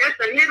picture, that's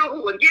a nigga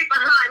who will get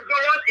behind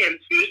doors and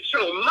beat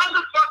your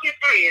motherfucking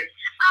ass.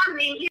 I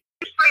mean, he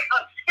straight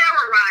up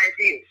terrorize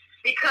you.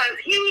 Because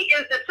he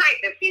is the type,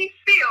 if he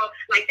feel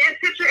like that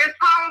picture is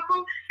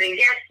powerful, then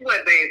guess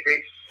what,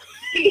 baby?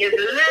 He is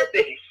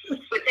living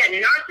with that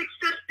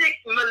narcissistic,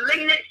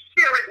 malignant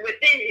spirit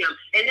within him.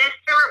 And that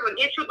spirit will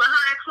get you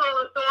behind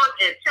closed doors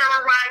and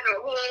terrorize the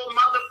whole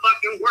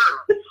motherfucking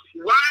world.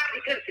 Why?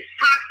 Because it's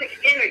toxic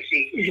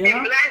energy. Yeah.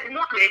 And Black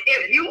woman,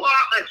 if you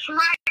are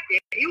attracted,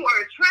 you are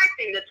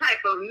attracting the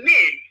type of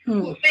men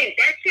who think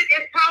that shit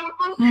is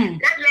powerful,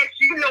 that lets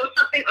you know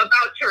something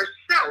about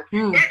yourself.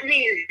 That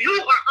means you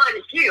are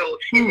unhealed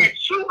and that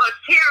you are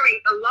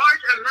carrying a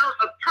large amount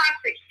of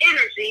toxic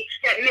energy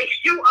that makes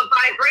you a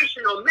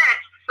vibrational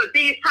match for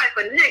these type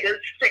of niggas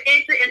to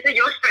enter into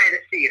your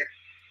stratosphere.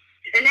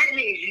 And that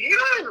means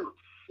you,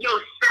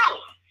 yourself,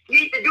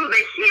 need to do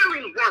the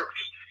healing work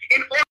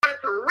in order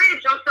to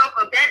rid yourself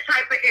of that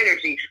type of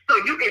energy so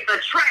you can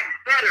attract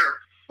better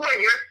for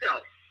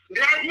yourself.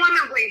 Black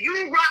woman, when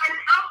you rise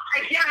up,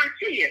 I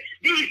guarantee you,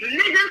 these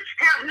niggas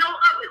have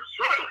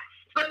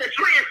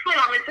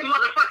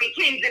motherfucking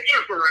kings and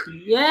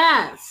emperors.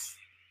 Yes.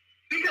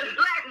 Because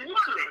black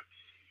woman,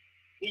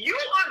 you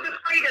are the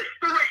greatest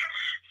threat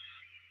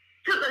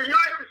to the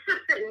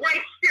narcissistic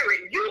white spirit.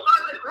 You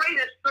are the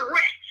greatest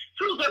threat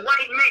to the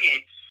white man,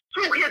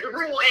 to his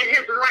rule and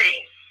his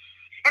reign.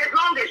 As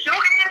long as your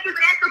ass is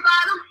at the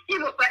bottom, he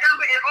will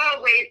forever and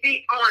always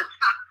be on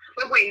top.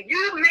 But when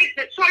you make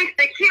the choice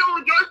to kill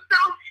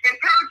yourself and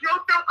purge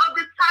yourself of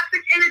this toxic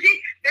energy,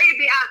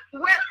 baby, I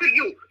swear to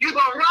you, you're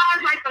going to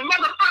rise like the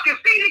motherfucking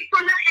phoenix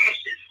from the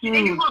ashes.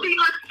 And you're going to be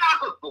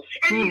unstoppable.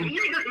 And these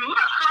niggas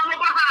must follow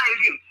behind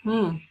you.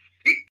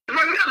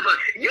 Remember,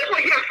 you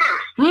were here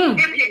first.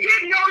 If you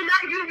didn't know,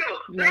 now you know.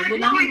 Let us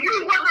know you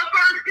were the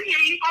first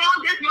being on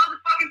this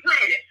motherfucking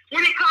planet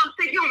when it comes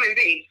to human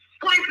beings.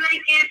 Point blank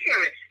and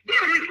period.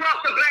 Then we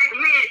brought the black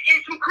man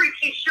into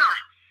Creaky Shot.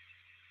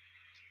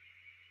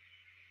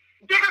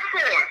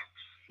 Therefore,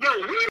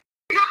 when we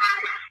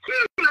rise, he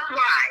will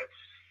rise.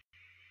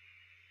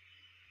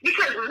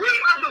 Because we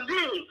are the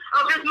womb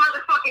of this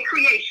motherfucking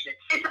creation.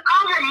 It's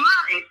our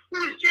mind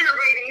who is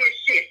generating this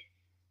shit.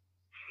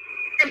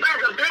 And by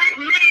the black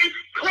man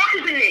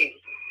poisoning,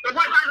 by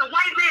the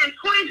white man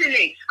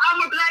poisoning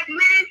our black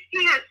man,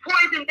 he has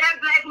poisoned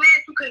that black man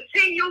to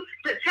continue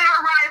to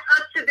terrorize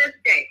us to this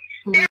day.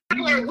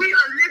 Therefore, we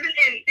are living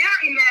in their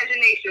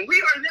imagination. We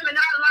are living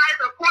our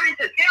lives according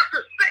to their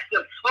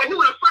perspective of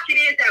who the fuck it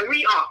is that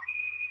we are.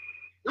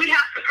 We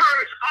have to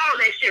purge all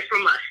that shit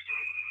from us.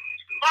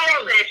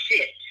 All that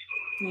shit.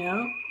 Yeah.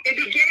 And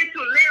begin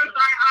to live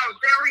by our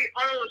very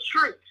own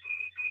truth.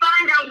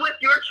 Find out what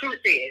your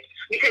truth is.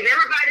 Because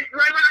everybody's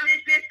running around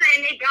this bitch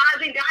saying they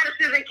gods and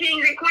goddesses and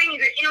kings and queens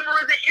and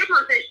emperors and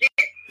empresses and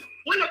shit.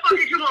 When the fuck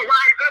is you gonna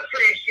rise up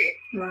for that shit?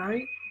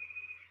 Right.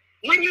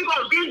 When you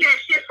gonna be that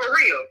shit for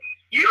real?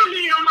 You don't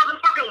need no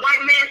motherfucking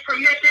white man's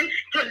permission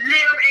to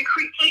live and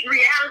create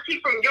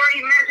reality from your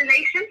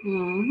imagination.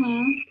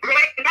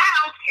 Right now,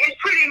 it's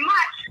pretty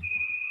much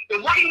the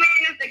white man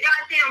is the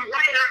goddamn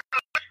writer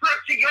of the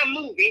script to your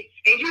movie,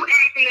 and you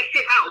acting the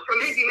shit out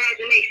from his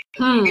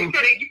imagination.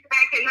 Instead of you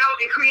acting out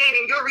and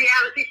creating your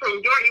reality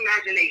from your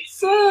imagination.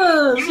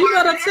 Sis, you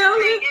better tell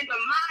it. In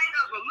the mind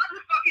of a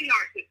motherfucking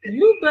narcissist.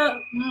 You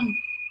better.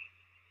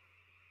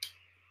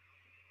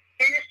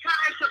 And it's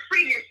time to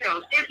free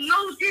yourself. It's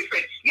no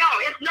different. Y'all,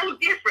 it's no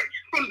different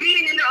from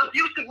being in an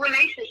abusive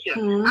relationship.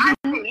 I,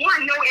 for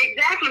one, know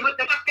exactly what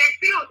the fuck that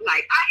feels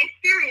like. I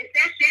experienced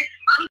that shit.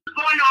 I'm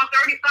going on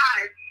 35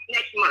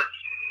 next month.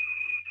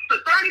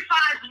 For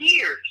 35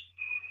 years,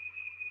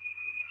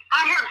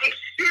 I have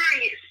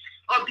experienced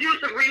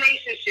abusive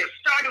relationships,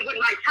 starting with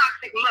my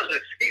toxic mother,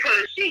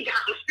 because she got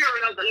the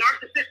spirit of the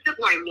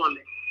narcissistic white woman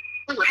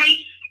who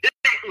hates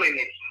black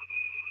women,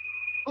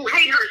 who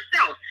hate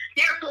herself.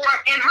 Therefore,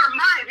 in her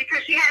mind,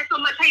 because she had so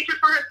much hatred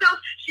for herself,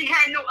 she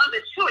had no other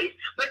choice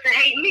but to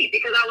hate me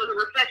because I was a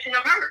reflection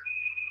of her.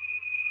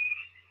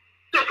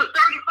 So for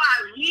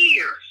 35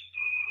 years,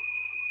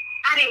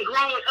 I didn't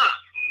grow up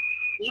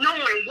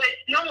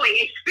knowing,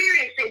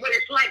 experiencing what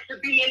it's like to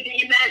be in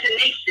the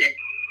imagination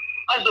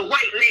of the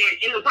white man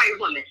and the white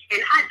woman.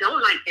 And I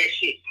don't like that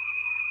shit.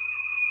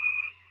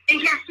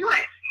 And guess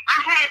what?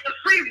 I had the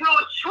free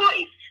will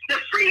choice to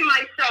free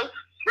myself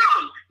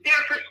from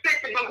their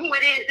perspective of who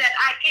it is that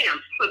I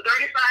am for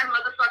 35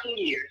 motherfucking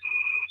years.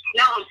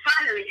 Now I'm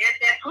finally at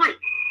that point.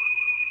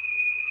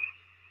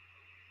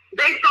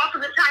 Based off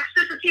of the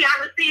toxicity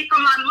I received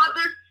from my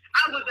mother,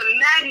 I was a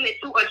magnet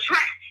to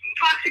attract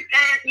toxic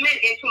ass men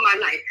into my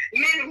life.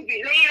 Men who be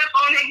laying up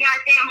on that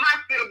goddamn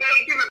hospital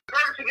bed giving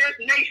birth to this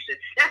nation.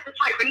 That's the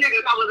type of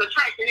niggas I was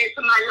attracting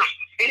into my life.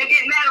 And it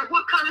didn't matter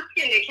what color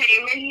skin they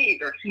came in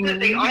neither.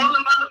 Because they all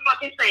the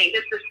motherfucking same.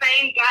 It's the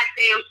same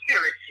goddamn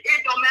spirit.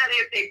 It don't matter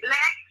if they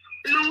black,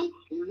 blue,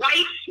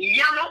 white,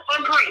 yellow,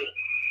 or green.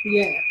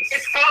 Yes.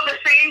 It's all the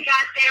same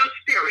goddamn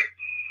spirit.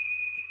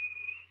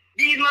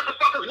 These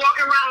motherfuckers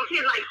walking around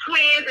here like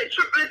twins and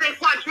triplets and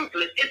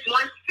quadruplets. It's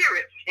one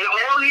spirit in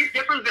all these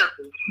different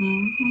vessels.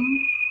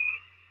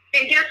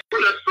 And guess who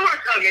the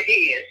source of it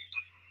is?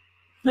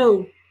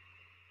 Who?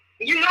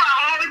 You know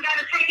I always got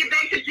to take it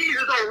back to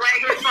Jesus on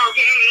regular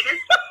funky ass.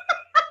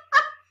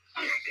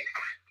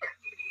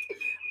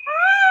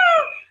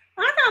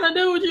 I kind of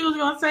knew what you was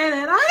going to say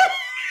that. Oh,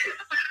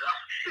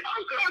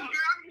 girl,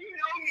 you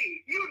know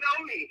me. You know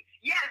me.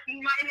 Yes,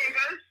 my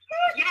niggas.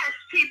 Yes,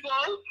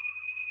 people.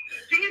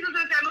 Jesus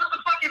is that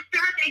motherfucking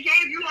spirit they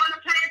gave you on the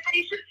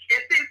plantation.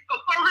 And since for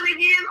 400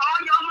 years, all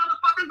y'all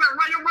motherfuckers been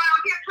running around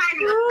here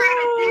claiming the spirit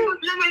of Jesus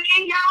living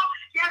in y'all.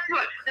 Guess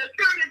what? The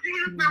spirit of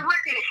Jesus been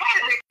wreaking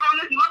havoc on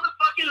this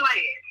motherfucking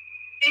land.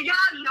 And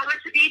y'all know it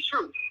to be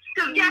true.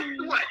 Because guess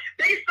what?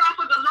 Based off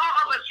of the law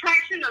of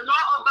attraction, the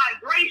law of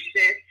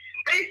vibration,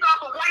 based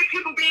off of white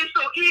people being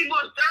so evil,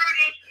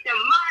 dirty,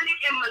 demonic,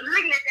 and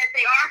malignant that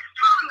they are,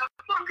 how in the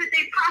fuck could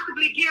they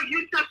possibly give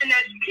you something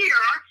that's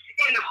pure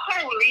and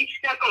holy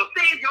that's going to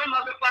save your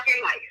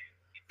motherfucking life?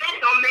 That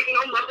don't make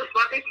no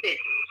motherfucking sense.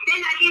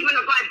 They're not even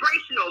a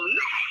vibrational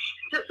match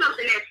to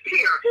something that's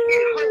pure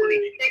and holy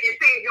that can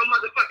save your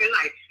motherfucking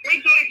life. They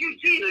gave you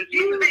Jesus.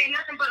 Jesus ain't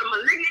nothing but a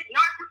malignant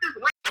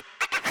narcissist.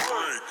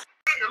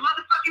 And the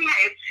motherfucking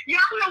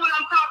Y'all know what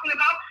I'm talking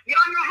about.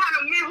 Y'all know how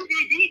the men who be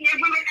beating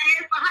their women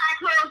ass behind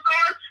closed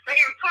doors, but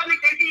in public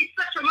they be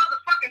such a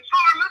motherfucking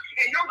charmer,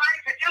 and nobody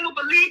could ever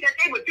believe that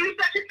they would do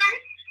such a thing.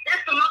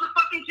 That's the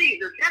motherfucking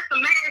Jesus. That's the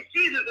man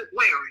Jesus is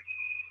wearing.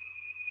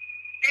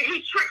 And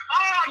he tricked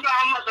all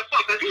y'all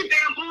motherfuckers. He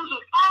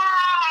bamboozled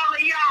all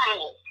of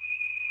y'all.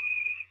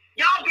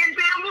 Y'all been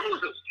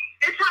bamboozled.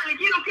 It's time to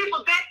give them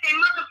people back their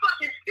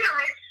motherfucking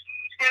spirits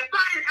and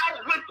find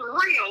out what's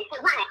real,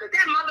 for real, because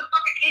that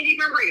motherfucker ain't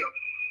even real.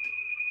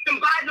 Them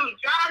gods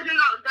and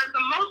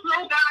the most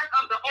low gods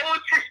of the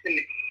Old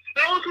Testament.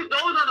 Those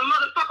are the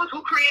motherfuckers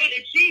who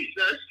created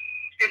Jesus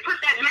and put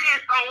that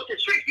mask on to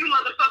trick you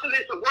motherfuckers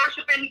into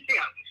worshiping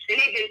them. And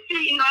they've been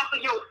feeding off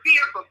of your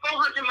fear for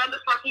 400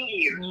 motherfucking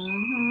years.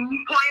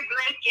 Point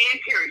blank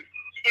and period.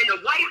 And the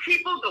white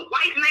people, the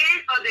white man,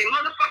 are their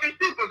motherfucking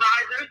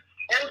supervisors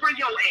over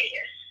your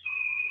ass.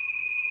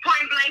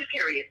 Point blank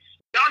period.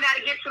 Y'all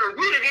gotta get to the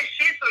root of this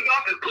shit so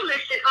y'all can pull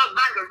this shit up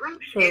by the root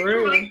and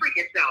truly freak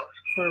yourself.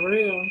 For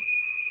real.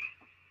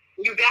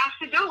 You got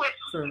to do it.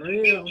 For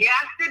real. You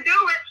got to do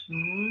it.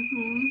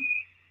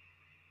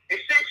 And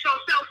set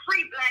yourself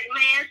free, black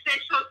man. Set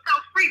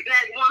yourself free,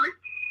 black woman.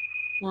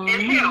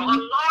 And hell, a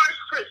large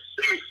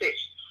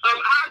percentage of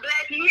our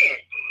black men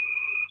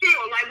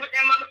feel like what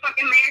that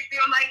motherfucking man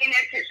feel like in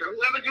that picture.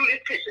 Whoever drew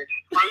this picture.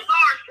 A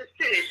large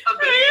percentage of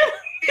the men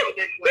feel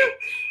this way.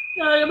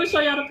 Let me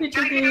show y'all the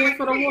picture again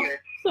for the one.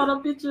 Show the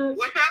picture.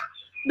 What's up?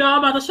 No, I'm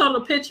about to show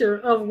the picture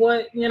of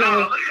what, you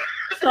know.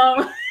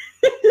 So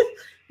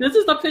this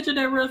is the picture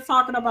that we're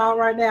talking about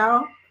right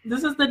now.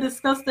 This is the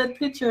disgusting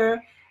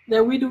picture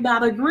that we do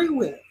not agree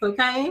with,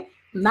 okay?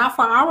 Not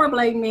for our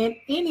black men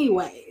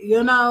anyway,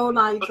 you know,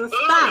 like just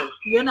stop,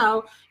 you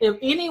know. If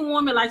any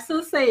woman, like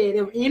Sis said,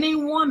 if any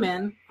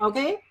woman,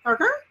 okay,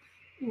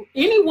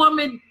 any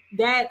woman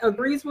that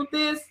agrees with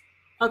this,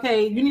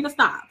 okay, you need to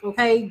stop,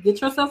 okay?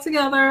 Get yourself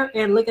together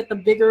and look at the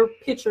bigger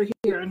picture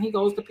here, and he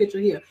goes the picture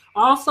here.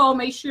 Also,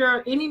 make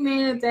sure any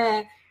man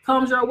that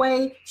comes your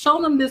way,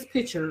 show them this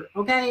picture,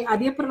 okay? I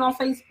did put it on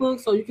Facebook,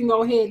 so you can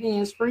go ahead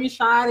and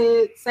screenshot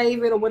it,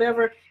 save it, or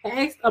whatever, and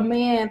ask a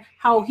man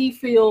how he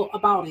feel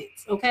about it,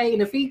 okay?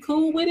 And if he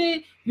cool with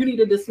it, you need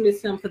to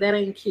dismiss him, because that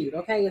ain't cute,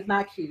 okay? It's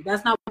not cute.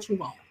 That's not what you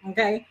want,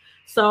 okay?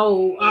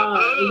 So,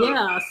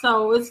 yeah,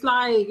 so it's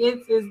like,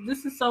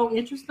 this is so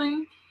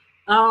interesting.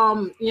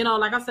 You know,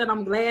 like I said,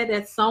 I'm glad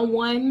that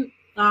someone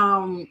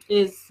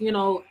is, you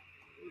know,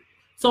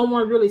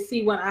 someone really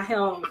see what I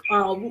have,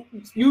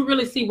 you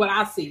really see what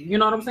I see, you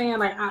know what I'm saying?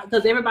 Like,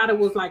 because everybody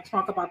was like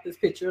drunk about this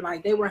picture,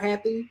 like they were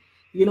happy,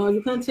 you know,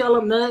 you couldn't tell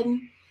them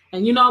nothing.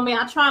 And you know what I mean?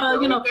 I try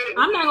to, you know,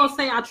 I'm not gonna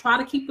say I try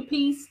to keep the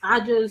peace. I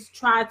just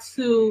try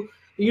to,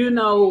 you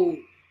know,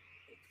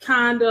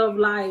 kind of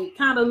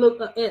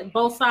look at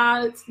both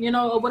sides, you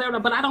know, or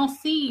whatever, but I don't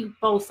see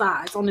both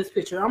sides on this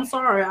picture. I'm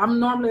sorry. I'm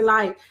normally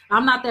like,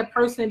 I'm not that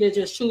person that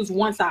just choose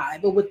one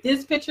side, but with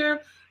this picture,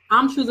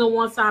 I'm choosing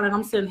one side and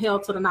I'm sending hell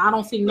to the night. I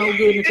don't see no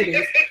good into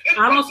this.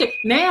 I don't see.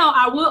 Now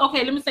I will.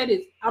 Okay, let me say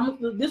this.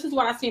 This is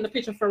what I see in the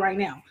picture for right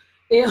now.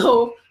 If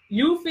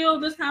you feel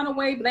this kind of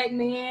way, black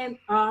man,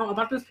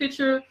 about this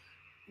picture,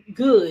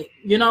 good.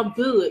 You know,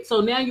 good. So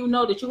now you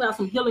know that you have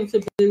some healing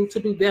to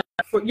do better.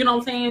 For, you know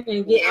what I'm saying,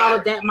 and get out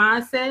of that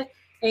mindset,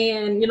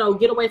 and you know,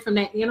 get away from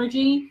that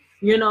energy.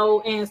 You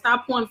know, and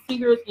stop pointing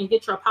fingers and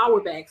get your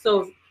power back.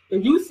 So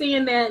if you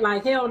seeing that,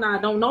 like, hell nah,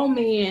 don't no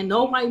man,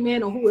 no white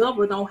man or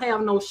whoever don't have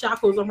no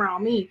shackles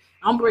around me.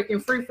 I'm breaking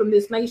free from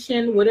this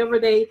nation, whatever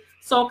they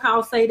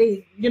so-called say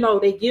they, you know,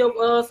 they give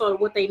us or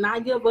what they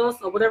not give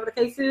us or whatever the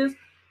case is,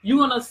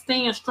 you're going to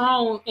stand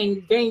strong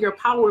and gain your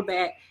power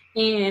back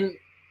and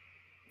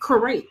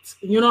correct.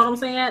 You know what I'm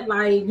saying?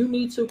 Like, you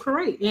need to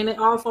correct. And it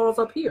all falls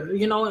up here,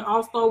 you know, and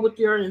also with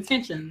your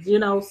intentions, you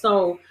know.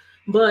 So,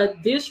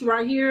 but this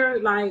right here,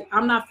 like,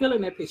 I'm not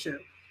feeling that picture.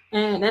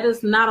 And that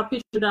is not a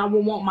picture that I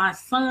would want my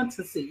son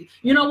to see.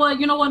 You know what?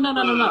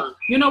 No.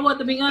 You know what,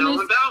 to be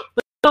honest?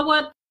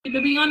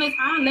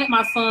 I let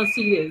my son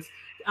see this.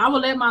 I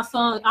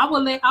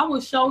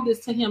will show this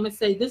to him and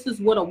say, this is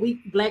what a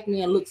weak black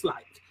man looks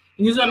like.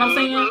 You see what I'm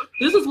saying?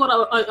 This is what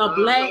a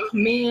black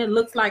man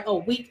looks like, a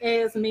weak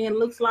ass man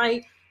looks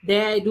like.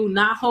 They do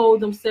not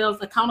hold themselves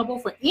accountable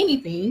for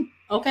anything,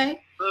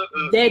 okay?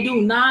 They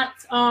do not,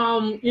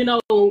 you know,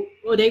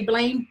 or they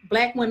blame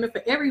black women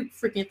for every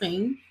freaking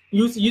thing.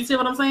 You see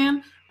what I'm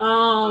saying?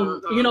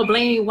 You know,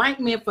 blame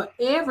white men for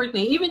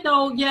everything. Even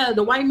though, yeah,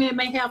 the white man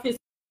may have his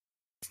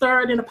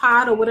stirred in a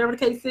pot or whatever the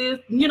case is,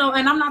 you know,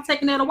 and I'm not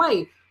taking that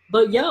away.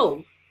 But,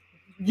 yo,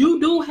 you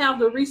do have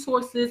the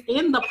resources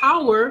and the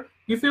power,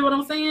 you feel what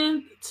I'm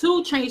saying,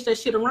 to change that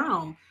shit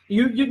around.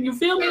 You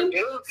feel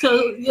me?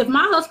 So if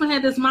my husband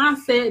had this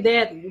mindset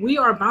that we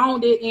are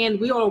bounded and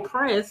we are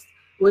oppressed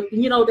with,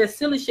 you know, that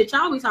silly shit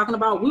y'all be talking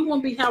about, we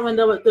won't be having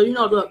the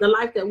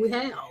life that we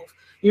have.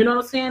 You know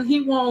what I'm saying?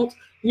 He won't,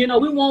 you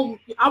know,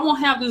 I won't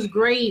have this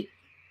great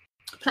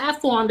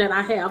platform that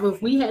I have if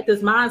we had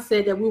this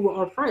mindset that we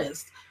were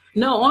oppressed.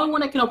 No, only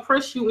one that can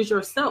oppress you is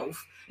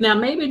yourself. Now,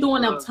 maybe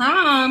during them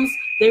times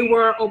they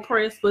were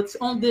oppressed, but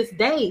on this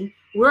day,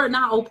 we're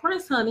not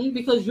oppressed, honey,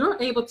 because you're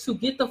able to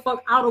get the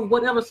fuck out of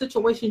whatever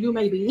situation you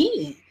may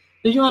be in.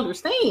 Do you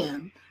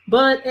understand?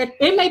 But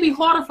it may be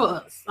harder for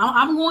us.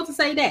 I'm going to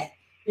say that.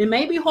 It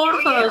may be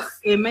harder for us.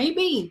 It may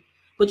be.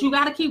 But you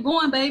got to keep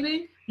going,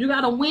 baby. You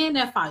got to win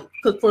that fight.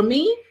 Because for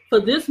me, for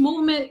this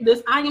movement,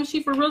 this I Am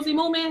She for Realzy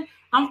movement,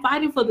 I'm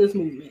fighting for this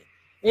movement.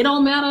 It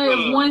don't matter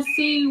if one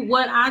see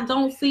what I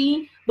don't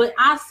see, but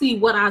I see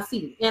what I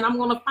see. And I'm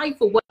going to fight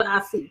for what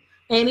I see.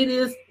 And it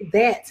is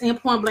that in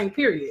point blank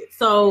period.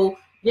 So,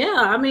 yeah,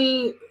 I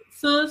mean,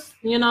 sis,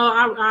 you know,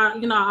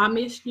 I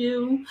miss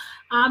you.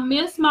 I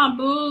miss my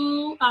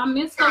boo. I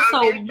miss her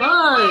so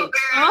much.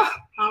 Oh,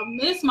 I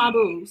miss my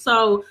boo.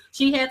 So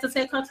she had to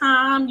take her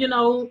time, you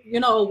know,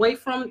 away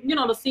from,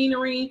 the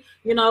scenery,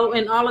 and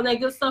all of that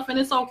good stuff. And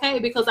it's okay,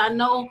 because I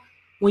know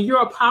when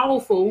you're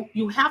powerful,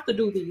 you have to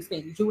do these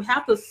things. You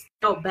have to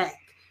step back,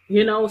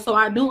 So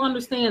I do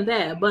understand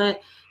that.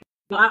 But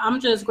I'm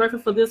just grateful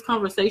for this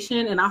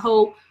conversation. And I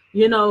hope,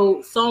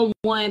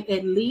 someone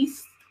at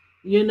least,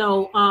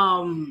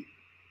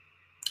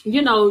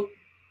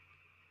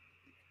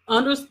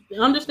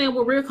 understand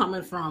where we're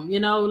coming from,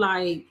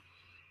 like,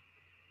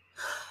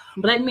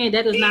 black men,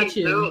 that is not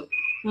you.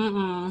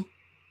 And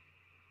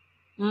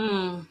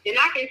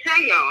I can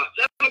tell y'all,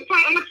 I'm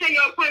gonna tell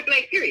y'all point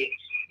blank period.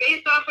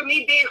 Based off of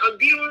me being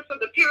abused for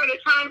the period of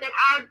time that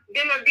I've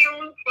been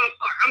abused,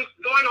 I'm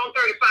going on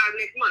 35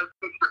 next month,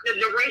 for the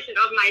duration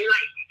of my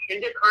life in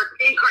this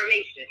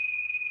incarnation.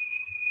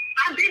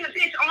 I've been a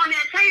bitch on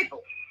that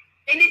table.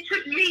 And it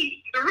took me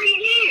 3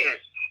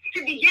 years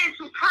to begin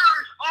to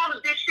purge all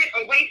of this shit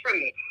away from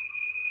me.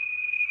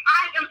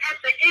 I am at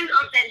the end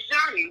of that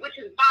journey, which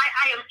is why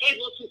I am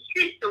able to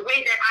speak the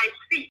way that I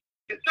speak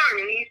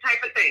concerning these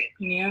type of things.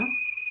 Yeah.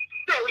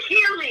 So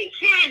healing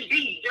can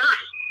be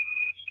done.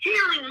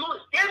 Healing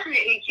most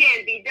definitely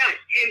can be done.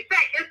 In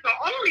fact, it's the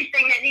only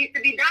thing that needs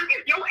to be done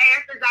if your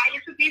ass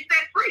desires to be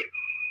set free.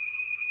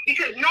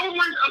 Because no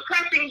one's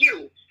oppressing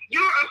you.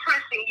 You're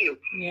oppressing you.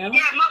 Yeah.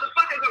 Yeah,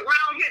 motherfuckers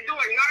around here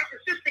doing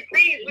narcissistic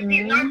things with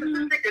these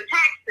narcissistic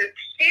attacks to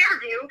scare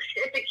you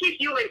and to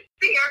keep you in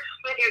fear.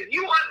 But if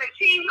you are the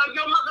king of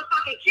your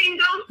motherfucking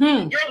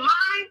kingdom, your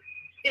mind,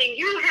 then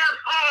you have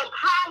all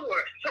power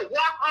to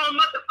walk on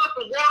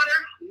motherfucking water,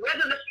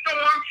 weather the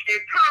storm, and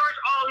purge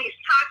all these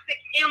toxic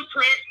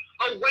implants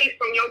away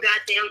from your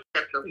goddamn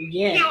system.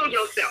 Yes. Heal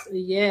yourself.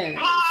 Yes.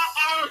 Call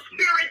on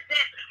spirits,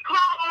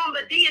 call on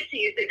the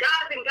deities, the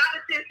gods and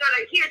goddesses that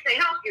are here to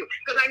help you.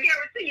 Because I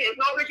guarantee you, as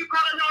long as you're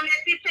calling on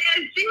that bitch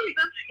ass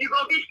Jesus, you're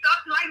going to be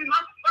stuck like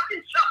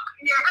motherfucking Chuck.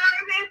 You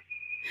heard me?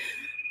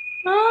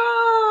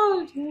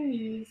 Oh,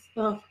 jeez.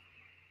 Oh.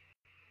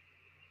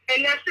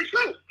 And that's the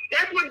truth.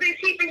 That's what's been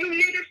keeping you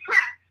niggas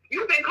trapped.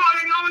 You've been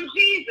calling on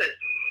Jesus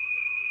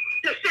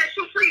to set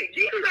you free.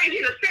 Jesus ain't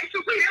here to set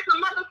you free. That's a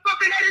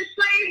motherfucker that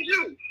enslaved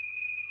you.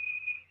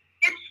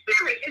 It's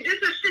spirit. This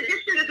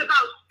shit is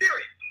about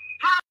spirit.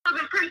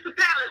 Powers and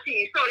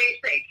principalities, so they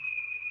say.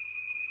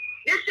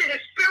 This shit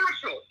is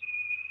spiritual.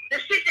 The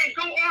shit that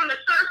go on the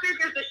surface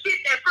is the shit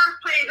that first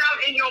plays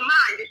out in your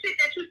mind. The shit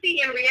that you see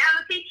in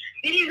reality,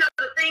 these are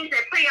the things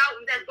that play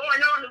out that's going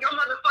on in your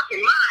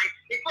motherfucking mind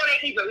before they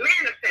even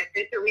manifest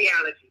into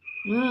reality.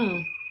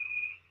 You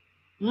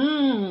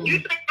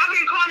think I've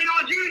been calling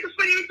on Jesus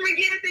for these 3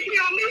 years to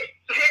heal me?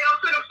 Hell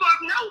to the fuck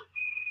no.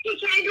 He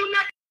can't do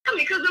nothing to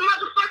me because the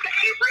motherfucker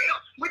ain't real,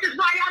 which is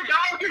why I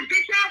dog his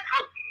bitch ass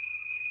out.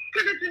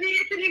 Because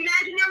it's an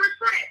imaginary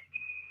friend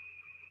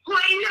who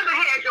ain't never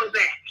had your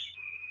back.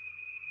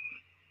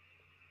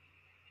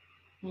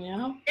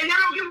 Yeah. And I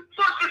don't give a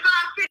fuck if I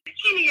fit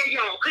any of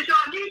y'all, because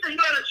y'all need to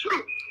know the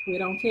truth. We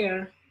don't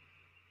care.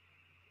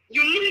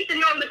 You need to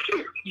know the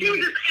truth.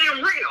 Jesus ain't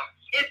real.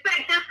 In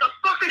fact, that's the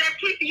fucker that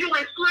keeps you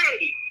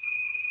enslaved.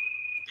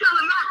 Tell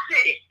him I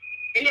said it.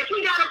 And if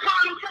he got a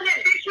problem, tell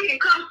that bitch he can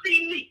come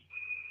see me.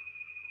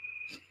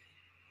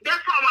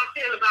 That's how I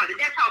feel about it.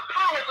 That's how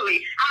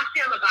powerfully I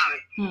feel about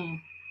it.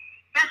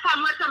 That's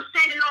how much I'm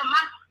standing on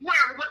my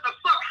square what the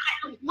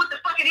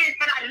fuck it is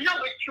that I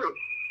know is true.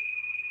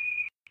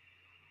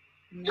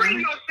 Free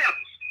yourself.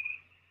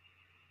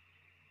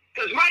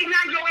 Because right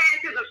now your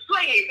ass is a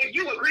slave if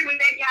you agree with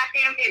that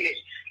goddamn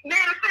image.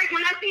 Matter of fact,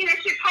 when I seen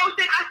that shit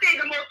posted, I said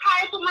the most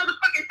powerful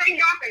motherfucking thing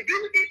y'all can do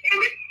with this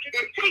image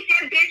is take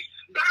that bitch,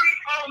 burn it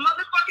all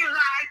motherfucking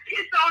lives,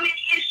 piss on it,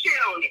 and shit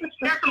on it.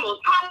 That's the most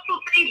powerful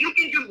thing you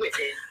can do with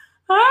it.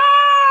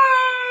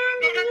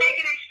 It'll make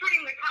it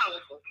extremely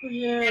powerful.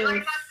 Yes. And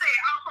like I said,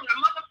 I'm from the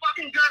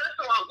motherfucking gutter,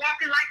 so I'm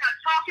walking like I'm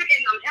talking,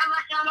 and I'm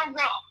hella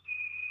raw.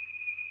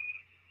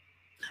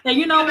 And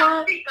you know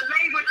what? Speak the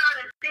language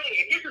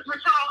understand. This is what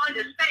y'all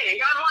understand.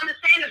 Y'all don't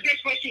understand a bitch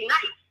when she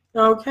nice.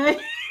 Okay.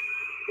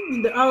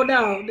 Oh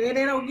no, they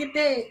don't get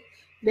that.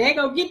 They ain't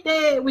gonna get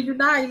that when you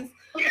nice.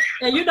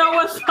 And you know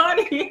what's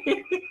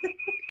funny?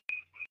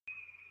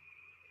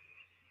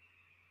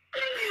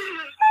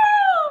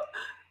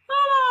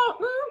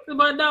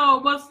 But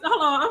hold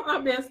on, I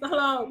missed. Hold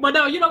on. But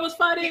no, you know what's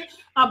funny?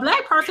 A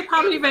black person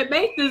probably even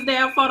make this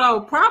damn photo.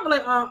 Probably,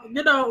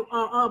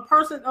 a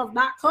person of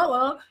not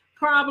color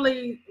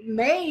probably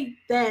made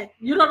that,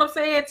 you know what I'm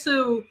saying,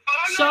 to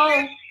show.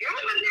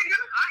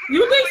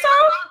 You think so?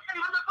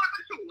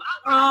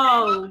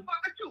 Oh.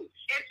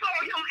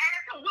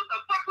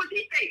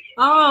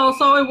 Oh,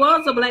 so it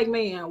was a black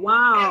man.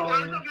 Wow. It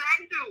was a black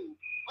dude.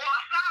 Or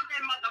I found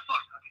that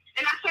motherfucker.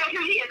 And I told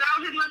him he is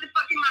out of his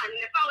motherfucking mind.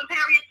 And if I was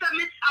Harriet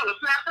Tubman, I would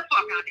slap the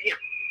fuck out of him.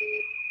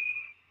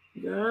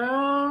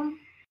 Girl.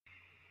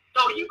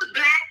 So he was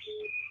black.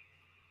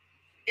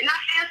 And I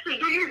asked him,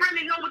 do you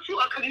really know what you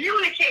are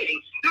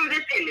communicating through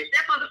this image?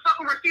 That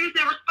motherfucker refused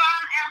to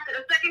respond after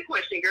the second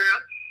question,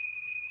 girl.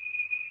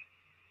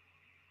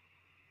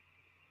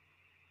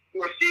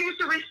 Refused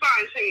to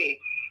respond to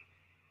me.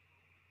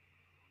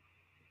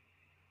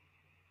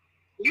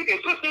 You can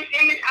put this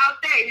image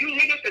out there. You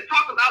niggas can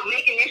talk about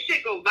making this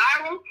shit go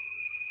viral.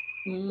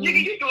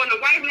 Nigga, you doing the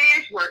white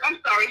man's work. I'm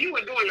sorry, you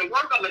were doing the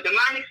work of a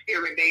demonic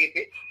spirit,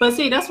 baby. But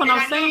see, that's what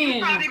I'm saying.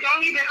 You probably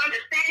don't even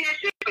understand that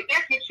shit, but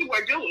that's what you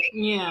are doing.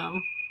 Yeah.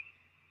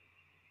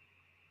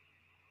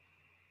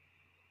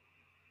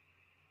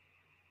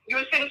 You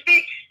was finna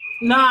speak?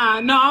 Nah,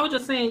 no, I was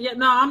just saying, yeah,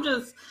 no, I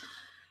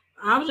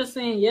was just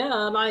saying,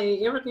 yeah,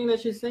 like everything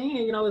that you're saying,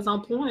 you know, is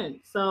on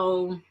point.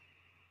 So,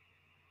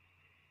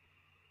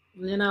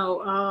 you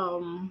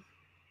know,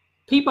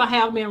 people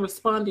have been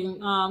responding,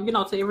 you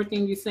know, to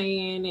everything you're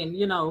saying, and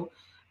you know,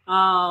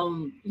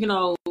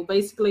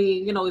 basically,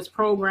 you know, it's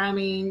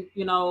programming,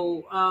 you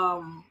know,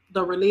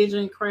 the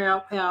religion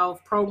crowd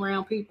have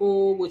programmed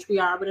people, which we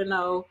already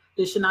know.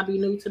 This should not be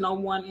new to no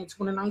one in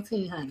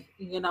 2019, honey.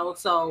 You know,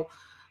 so,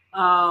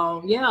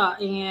 yeah,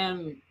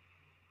 and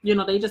you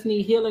know, they just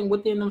need healing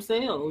within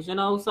themselves, you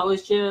know, so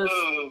it's just,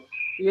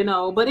 you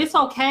know, but it's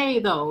okay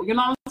though, you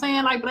know what I'm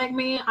saying? Like, black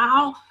men,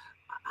 I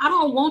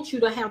don't want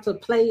you to have to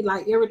play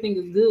like everything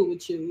is good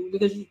with you,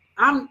 because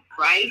I'm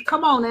right.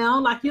 Come on now,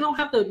 like you don't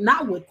have to,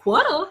 not with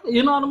Quetta,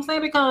 you know what I'm saying?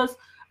 Because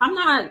I'm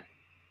not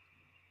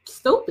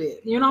stupid,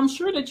 you know. I'm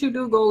sure that you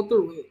do go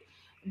through it,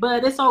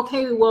 but it's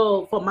okay.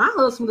 Well, for my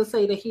husband to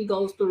say that he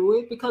goes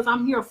through it, because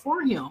I'm here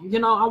for him. You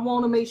know, I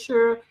want to make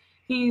sure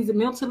he's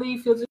mentally,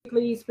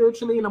 physically,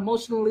 spiritually, and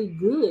emotionally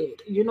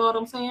good. You know what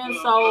I'm saying?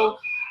 So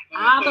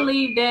I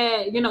believe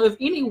that, you know, if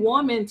any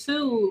woman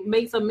too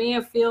makes a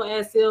man feel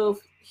as if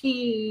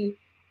he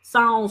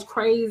sounds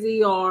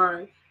crazy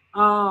or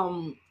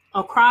a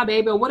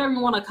crybaby or whatever you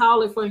want to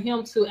call it, for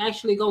him to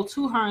actually go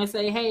to her and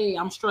say, hey,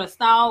 I'm stressed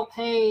out.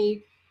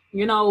 Hey,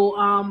 you know,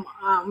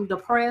 I'm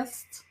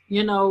depressed,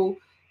 you know,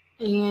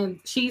 and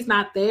she's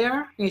not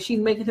there and she's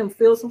making him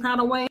feel some kind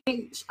of way.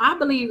 I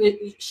believe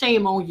it,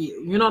 shame on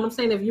you. You know what I'm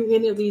saying? If you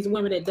any of these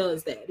women that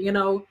does that, you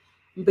know,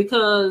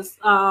 because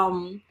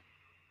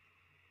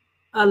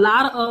a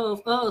lot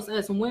of us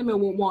as women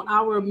will want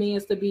our men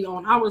to be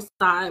on our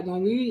side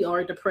when we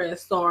are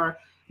depressed or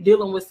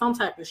dealing with some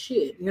type of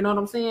shit. You know what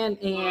I'm saying?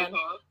 And,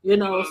 you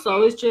know,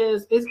 so it's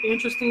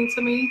interesting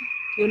to me,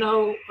 you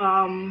know,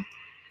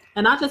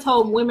 and I just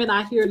hope women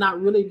out here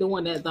not really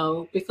doing that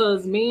though,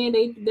 because men,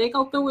 they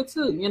go through it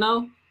too, you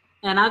know.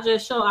 And I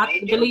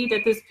believe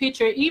that this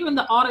picture, even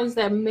the artist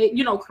that made,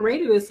 you know,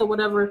 created this or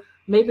whatever,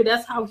 maybe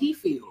that's how he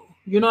feel.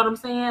 You know what I'm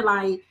saying?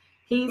 Like,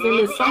 he's in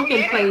this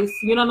sunken place.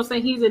 You know what I'm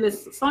saying? He's in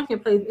this sunken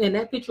place, and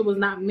that picture was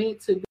not meant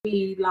to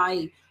be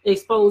like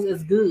exposed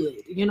as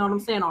good. You know what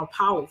I'm saying? Or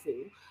powerful.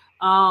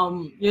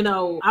 You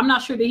know, I'm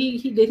not sure, did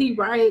he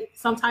write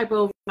some type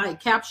of like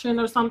caption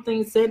or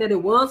something saying that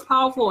it was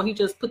powerful, or he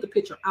just put the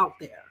picture out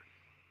there?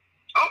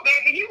 Oh,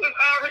 baby, he was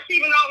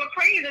receiving all the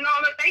praise and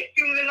all the thank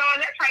yous and all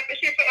that type of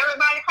shit for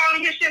everybody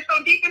calling his shit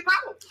so deep and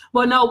powerful.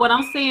 Well, no, what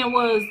I'm saying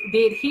was,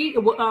 did he,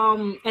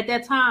 at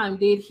that time,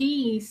 did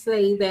he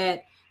say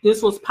that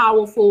this was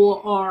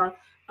powerful, or,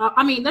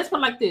 I mean, let's put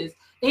it like this.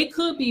 It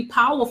could be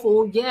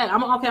powerful. Yeah, I'm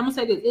gonna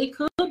say this. It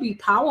could be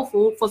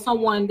powerful for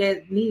someone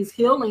that needs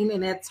healing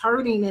and that's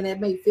hurting and that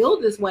may feel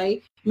this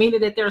way,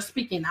 meaning that they're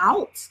speaking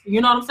out. You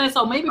know what I'm saying?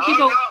 So maybe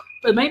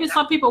but maybe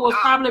some people was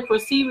probably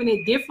perceiving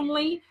it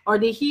differently, or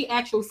did he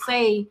actually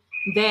say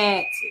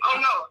that? Oh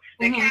no,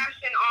 the caption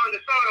on the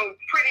photo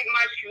pretty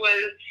much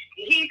was,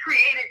 he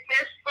created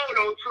this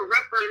photo to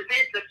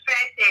represent the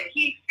fact that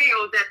he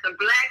feels that the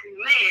black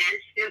man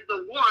is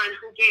the one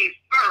who gave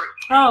birth.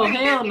 Oh,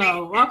 hell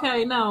no.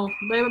 Okay, no.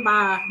 Baby,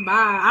 bye.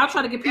 I'll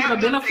try to give people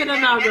the benefit of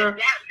another.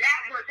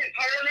 That was his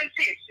whole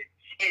intention.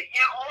 And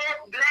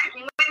all black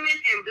women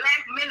and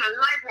black men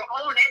alike were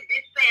on that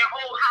bitch saying,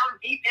 oh, how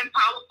deep and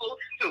powerful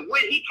to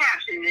when he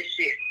captioned this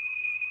shit.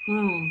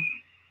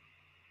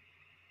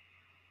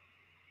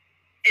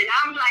 And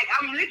I'm like,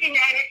 I'm looking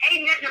at it,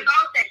 ain't nothing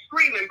about that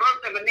screaming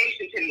Birth of a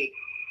Nation to me.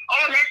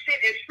 All that shit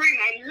is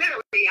screaming.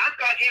 Literally, I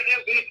thought,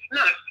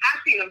 look, I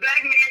seen a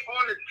black man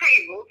on the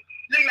table,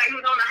 looked like he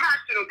was on a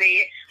hospital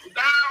bed,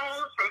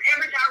 bound from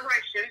every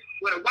direction,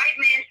 with a white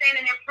man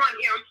standing in front of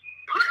him,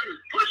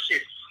 pushing,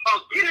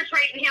 or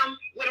penetrating him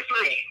with a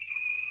flag.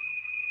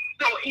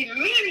 So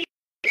immediately,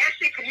 that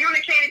shit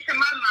communicated to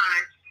my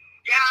mind,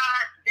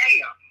 God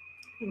damn.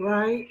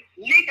 Right.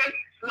 Niggas,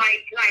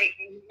 like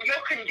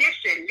your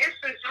condition, this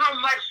is how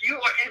much you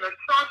are in a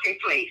sunken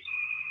place.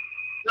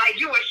 Like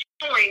you are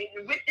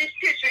showing, with this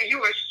picture,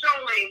 you are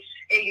showing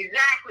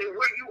exactly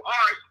where you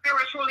are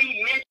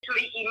spiritually,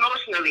 mentally,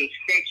 emotionally,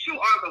 that you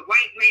are the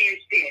white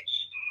man's bitch.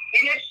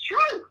 And it's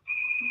true.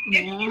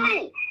 It's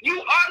true. You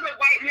are the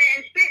white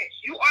man's bitch.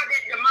 You are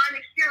that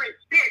demonic spirit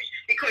bitch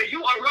because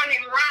you are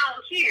running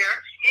around here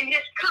in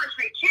this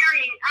country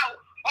carrying out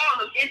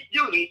all of its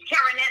duties,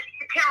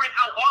 carrying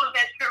out all of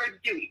that spirit's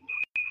duties.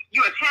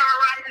 You are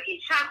terrorizing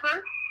each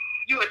other.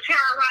 You are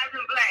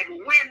terrorizing black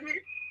women.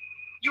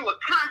 You are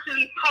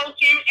constantly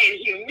poking and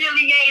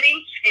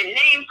humiliating and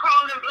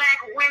name-calling black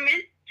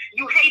women.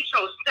 You hate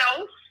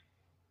yourself.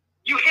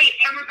 You hate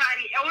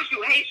everybody else.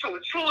 You hate your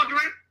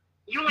children.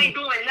 You ain't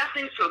doing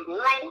nothing to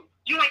grow.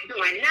 You ain't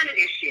doing none of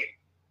this shit.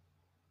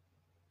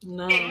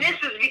 No. And this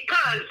is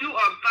because you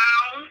are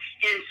bound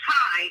and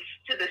tied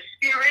to the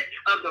spirit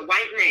of the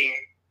white man,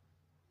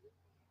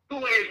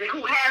 who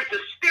has the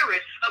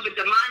spirit of a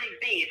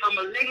demonic being, a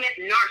malignant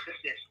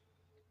narcissist.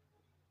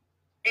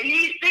 And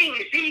these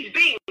beings,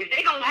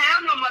 they don't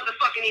have no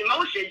motherfucking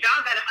emotions.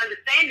 Y'all gotta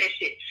understand that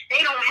shit. They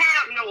don't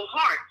have no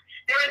heart.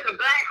 There is a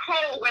black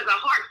hole where the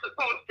heart's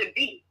supposed to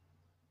be.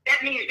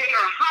 That means they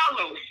are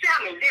hollow,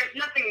 shallow. There's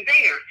nothing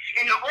there.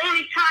 And the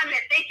only time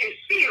that they can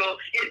feel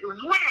is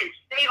when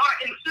they are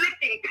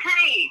inflicting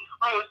pain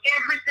on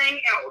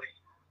everything else,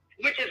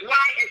 which is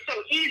why it's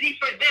so easy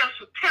for them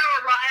to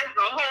terrorize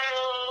the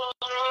whole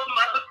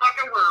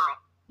motherfucking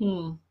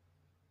world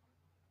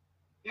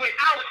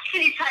without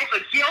any type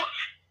of guilt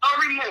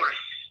or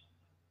remorse.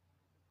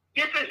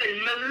 This is a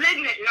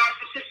malignant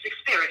narcissistic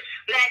spirit,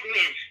 black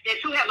men, that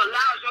you have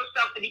allowed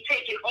yourself to be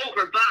taken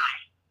over by.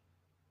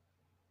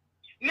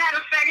 Matter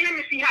of fact, let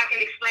me see how I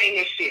can explain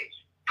this shit.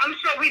 I'm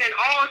sure we done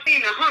all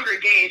seen the Hunger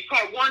Games,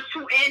 part 1, 2,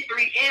 and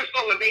 3, and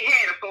 4, if they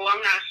had a 4,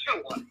 I'm not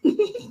sure.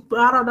 But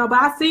I don't know,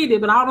 but I seen it,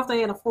 but I don't know if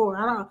they had a 4.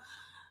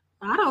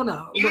 I don't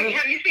know.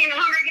 Have you seen the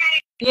Hunger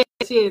Games?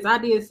 Yes,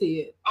 I did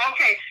see it.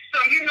 Okay,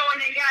 so you know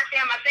when they got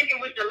them, I think it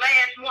was the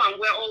last one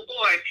where old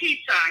boy,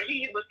 Peter,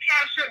 he was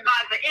captured by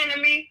the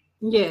enemy.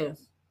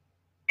 Yes.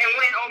 And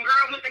when old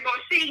girl went to go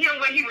see him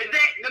where he was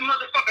at, the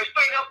motherfucker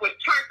straight up was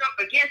turned up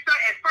against her.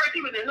 At first,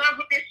 he was in love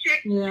with this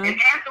chick. Yeah. And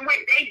after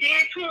what they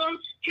did to him,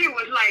 he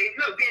was like,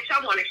 look, bitch, I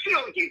want to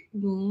kill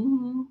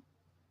you.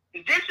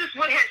 This is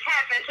what has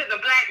happened to the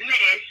black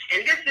man, and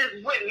this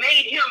is what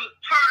made him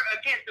turn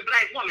against the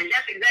black woman.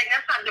 That's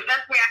not the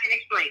best way I can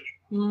explain it.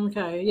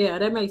 Okay, yeah,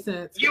 that makes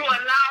sense. You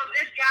allow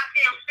this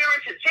goddamn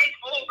spirit to take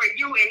over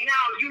you, and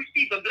now you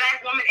see the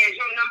black woman as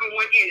your number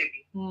one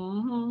enemy.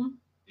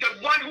 The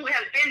one who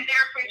has been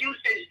there for you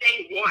since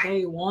day one.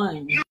 Day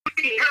one. You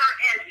see her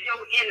as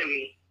your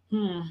enemy.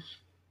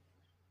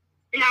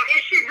 Now,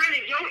 is she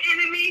really your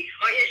enemy,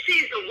 or is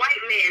she the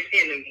white man's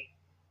enemy?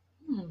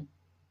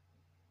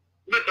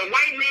 But the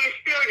white man's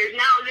spirit is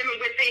now living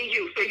within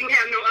you, so you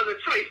have no other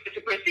choice but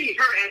to perceive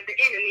her as the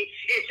enemy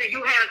until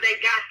you have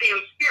that goddamn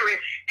spirit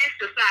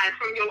exercised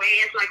from your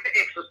ass like the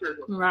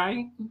exorcism.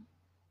 Right.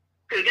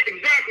 Because that's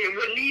exactly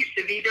what needs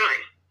to be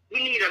done.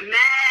 We need a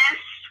mass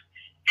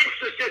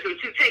exorcism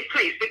to take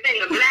place within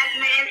the black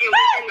man and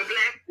within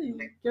the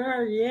black.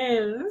 Girl,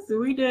 yes,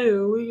 we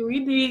do. We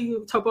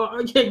need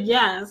to.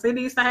 Yes, it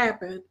needs to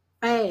happen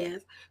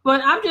fast.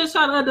 But I'm just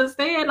trying to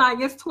understand. Like,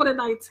 it's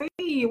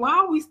 2019. Why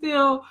are we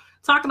still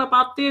talking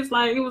about this?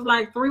 Like, it was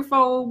like 3,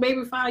 4,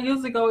 maybe 5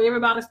 years ago.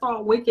 Everybody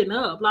started waking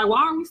up. Like,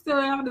 why are we still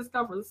having this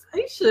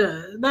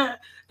conversation?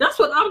 That's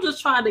what I'm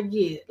just trying to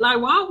get. Like,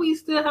 why are we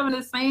still having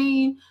the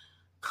same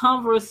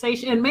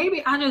conversation? And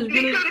maybe I just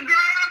really.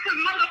 Because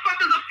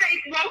motherfuckers are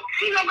fake woke.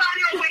 Ain't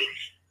nobody awake.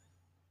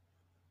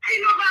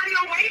 Ain't nobody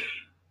awake.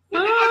 What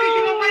the fuck is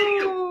you awake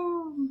to?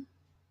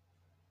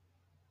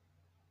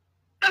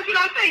 That's what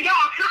I'm saying.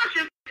 Y'all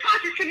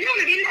conscious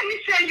community. Let me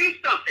tell you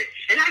something.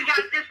 And I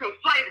got this from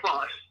Flight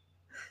Boss.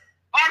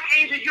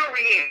 Archangel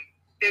Uriel.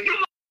 If you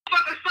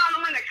motherfuckers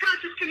following the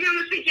conscious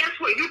community, guess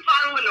what? You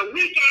following a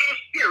weak ass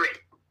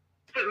spirit.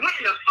 Because when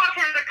the fuck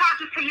has the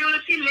conscious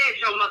community led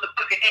your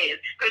motherfucking ass?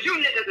 Because you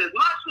niggas is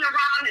marching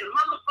around in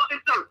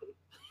motherfucking circles.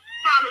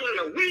 Following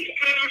a weak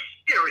ass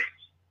spirit.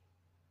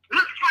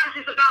 Look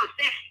conscious about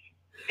that.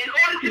 In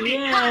order to be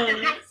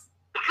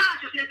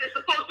consciousness is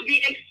supposed to be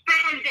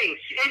expanding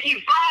and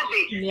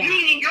evolving,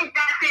 meaning your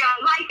goddamn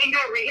life and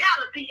your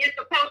reality is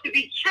supposed to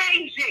be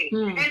changing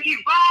and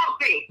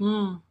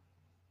evolving.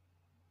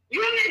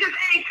 You niggas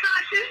ain't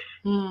conscious.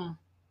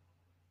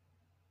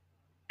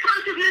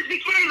 Consciousness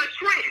became a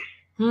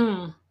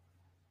trend.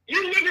 You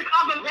niggas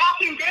are the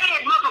walking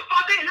dead,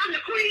 motherfucker, and I'm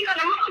the queen of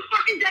the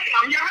motherfucking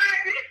damn. You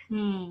heard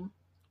me?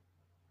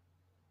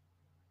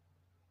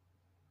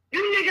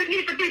 You niggas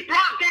need to be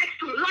brought back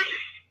to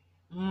life.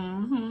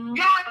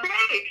 Y'all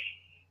dead.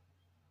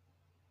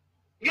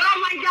 Y'all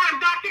might got a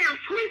goddamn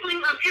twinkling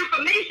of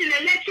information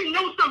and let you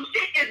know some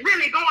shit is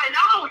really going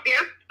on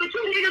here, but you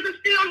niggas are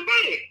still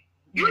dead.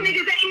 You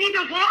niggas ain't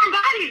even warm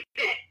bodies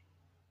yet.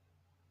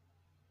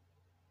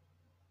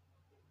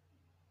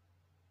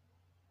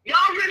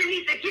 Y'all really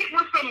need to get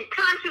with some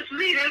conscious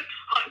leaders,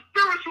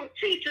 spiritual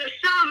teachers,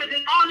 shamans,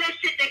 and all that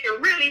shit that can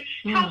really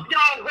help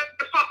y'all wake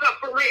the fuck up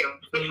for real.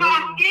 But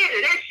y'all scared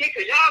of that shit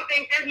because y'all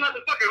think that's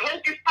motherfucking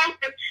hocus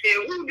pocus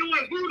and voodoo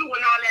and voodoo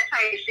and all that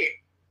type of shit.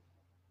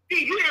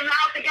 See, you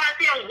allowed the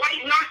goddamn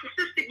white,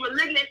 narcissistic,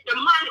 malignant,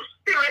 demonic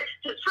spirit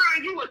to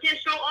turn you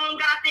against your own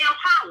goddamn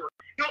power,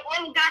 your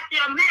own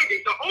goddamn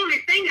magic, the only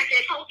thing that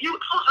can help you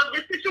out of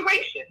this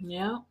situation.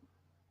 Yeah.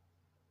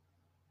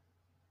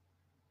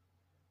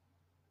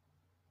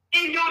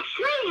 And your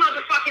true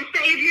motherfucking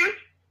savior,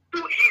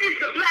 who is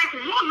the black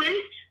woman,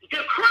 the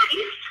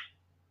Christ,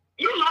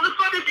 you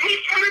motherfuckers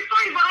hate every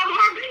fiber of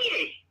her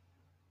being.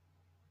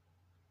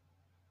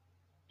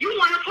 You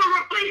want to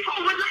replace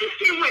her with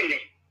light-skinned women,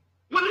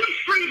 with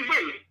mixed-breed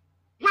women,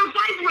 with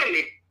white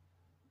women.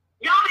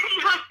 Y'all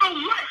hate her so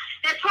much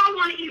that y'all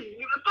want to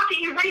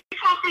fucking erase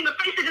her from the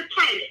face of this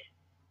planet.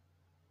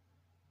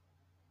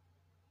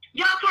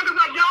 Y'all talking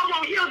about y'all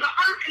won't heal the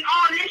earth and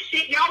all this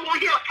shit. Y'all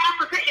won't heal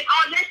Africa and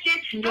all that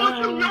shit. No.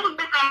 Don't you know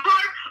that the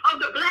heart of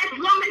the black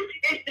woman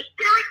is the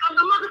spirit of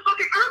the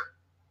motherfucking earth?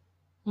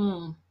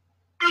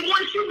 And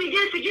once you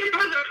begin to give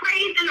her the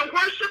praise and the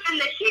worship and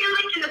the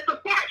healing and the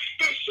support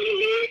that she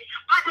needs,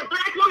 like the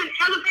black woman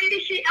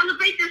elevated, she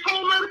elevates this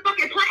whole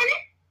motherfucking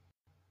planet.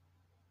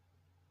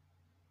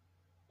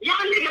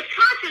 Y'all niggas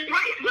conscious,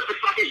 right? What the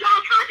fuck is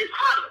y'all conscious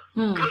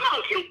of? Come on,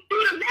 can we do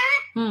the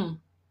math?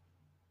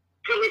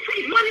 Can we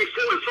take 1 and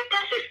 2 and put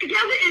that shit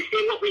together and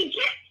see what we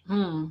get?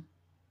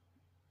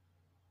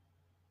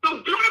 The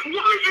black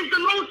woman is the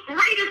most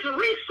greatest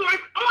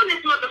resource on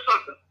this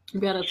motherfucker. You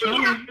better tell them.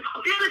 She has them. the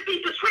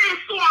ability to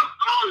transform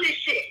all this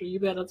shit. You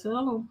better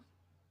tell them.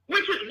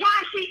 Which is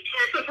why she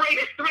is the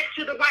greatest threat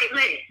to the white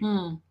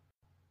man.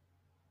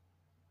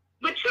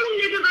 But you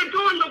niggas are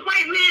doing the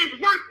white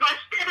man's work by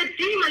instead of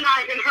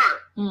demonizing her.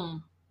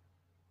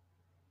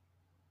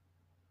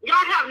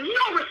 Y'all have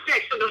no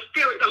respect for the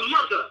spirit of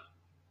mother.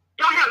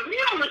 Y'all have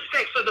no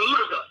respect for the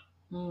mother,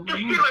 the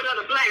spirit of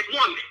the black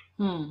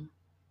woman.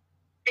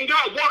 And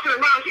y'all walking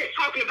around here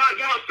talking about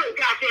y'all so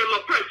goddamn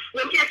oppressed.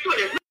 Well, guess what?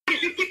 As long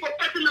as you keep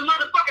oppressing the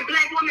motherfucking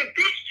black woman,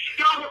 bitch,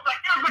 y'all will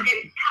forever and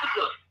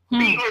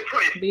ever be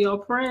oppressed. Be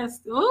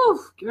oppressed. Ooh,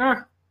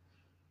 girl.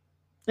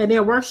 And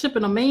then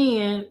worshiping a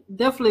man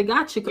definitely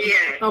got you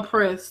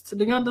oppressed.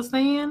 Do you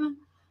understand?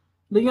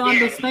 Do you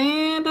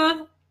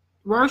understand?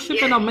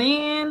 Worshiping a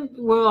man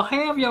will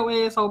have your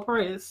ass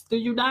oppressed. Do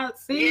you not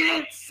see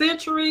it?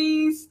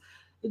 Centuries,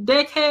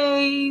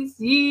 decades,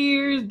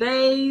 years,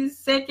 days,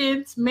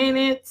 seconds,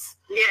 minutes.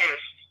 Yes.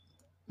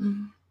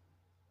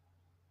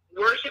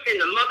 Worshiping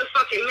the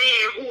motherfucking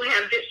man who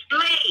have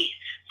displayed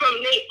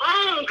from their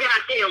own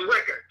goddamn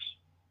records,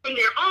 from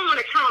their own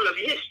account of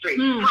history,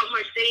 how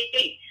much they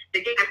hate the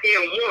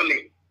goddamn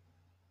woman,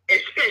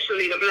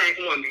 especially the black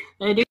woman.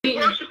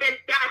 Worshiping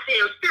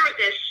goddamn spirit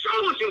that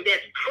shows you,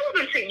 that's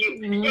proven to you,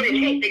 that it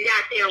hates the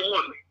goddamn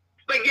woman.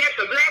 But yet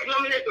the black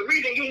woman is the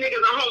reason you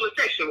niggas are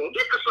homosexual.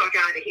 Get the fuck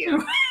out of here.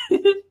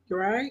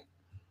 Right?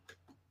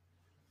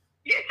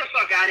 Get the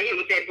fuck out of here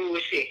with that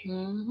bullshit.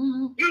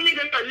 You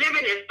niggas are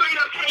living in straight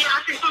up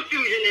chaos and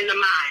confusion in the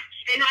mind.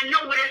 And I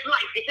know what it's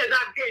like because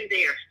I've been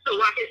there, so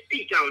I can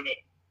speak on it.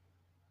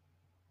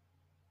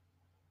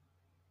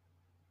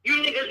 You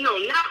niggas know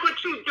not what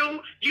you do,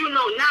 you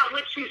know not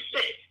what you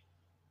say.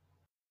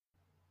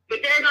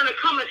 But there's gonna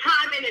come a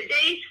time in the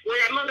day when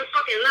that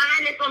motherfucking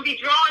line is gonna be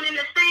drawn in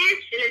the sand,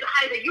 and it's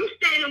either you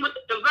standing with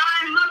the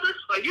divine mother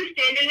or you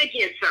standing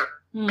against her.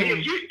 And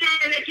if you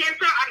standing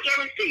against her, I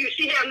guarantee you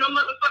she have no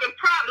motherfucking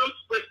problem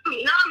with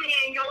tsunami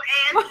in your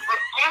ass or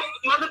off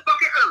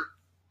motherfucking earth.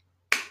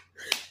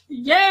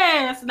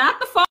 Yes, not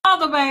the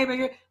father,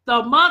 baby.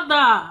 The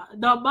mother.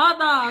 The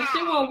mother.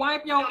 She will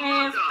wipe your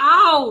ass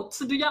out.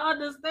 Do y'all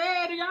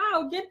understand? Do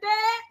y'all get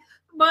that?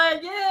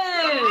 But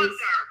yes.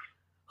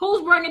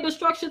 Who's bringing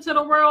destruction to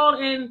the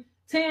world and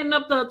tearing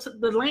up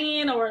the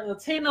land or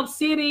tearing up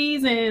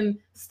cities and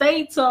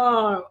states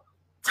or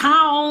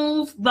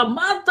towns? The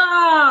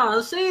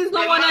mother. She's doing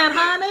that,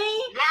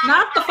 honey.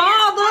 Not the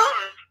father.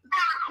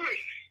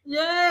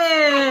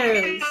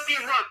 Yes.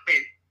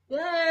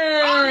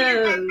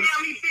 Yes.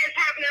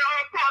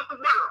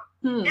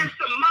 It's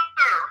the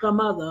mother. The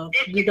mother.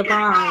 The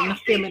divine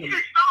feminine.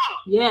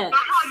 Yes. But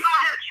how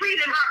y'all have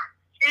treated her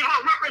and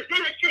her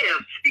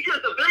representative,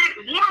 because the black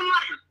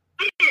woman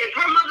is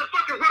her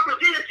motherfucking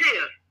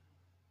representative.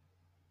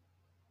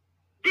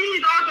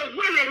 These are the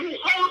women who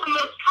hold the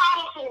most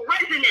powerful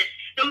resonance,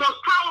 the most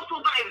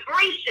powerful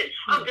vibration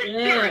of the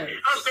spirit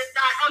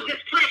of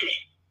this planet.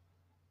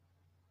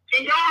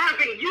 And y'all have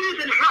been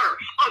using her,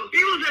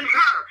 abusing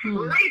her,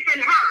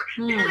 raping her,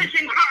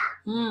 pillaging her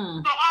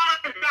for all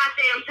this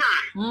goddamn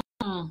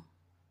time.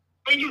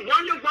 And you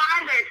wonder why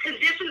the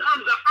condition of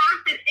the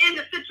earth is in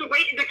the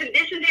situation, the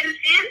condition that it's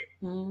in?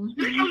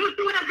 Because it's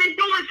what I've been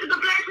doing to the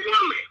black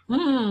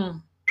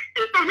woman.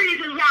 It's the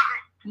reason why.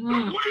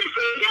 But what is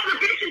together,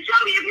 bitch, and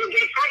tell me if you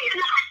get free or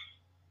not.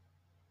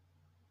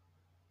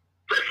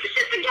 Put the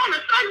shit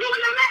together, start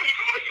doing the math,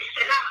 add this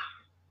shit up.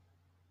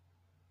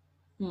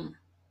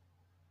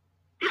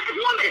 Black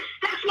woman,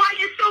 that's why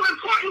it's so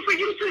important for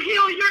you to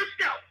heal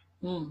yourself.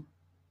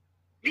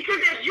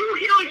 Because as you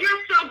heal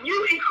yourself,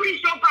 you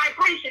increase your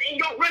vibration and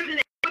your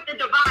resonance with the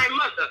Divine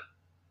Mother.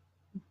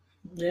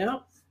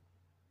 Yep.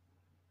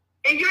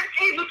 And you're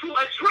able to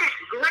attract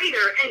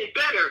greater and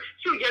better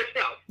to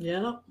yourself.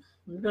 Yep.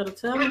 You better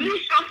tell me.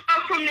 Release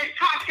yourself from this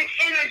toxic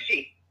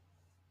energy.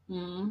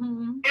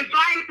 Mm-hmm. And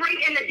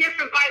vibrate in a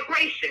different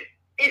vibration.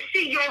 And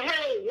see your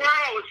whole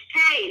world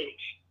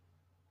change.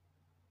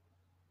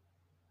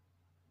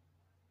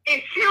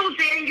 Until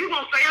then, you're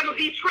going to forever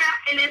be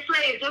trapped and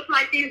enslaved just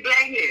like these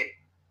black men.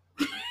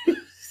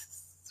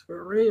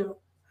 For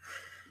real.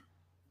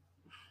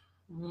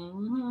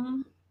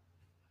 Mm-hmm.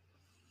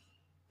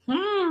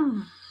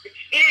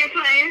 She ain't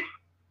playing.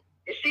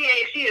 She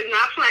is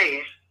not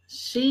playing.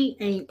 She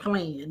ain't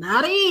playing.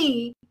 Not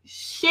he.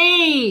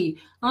 She.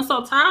 I'm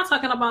so tired of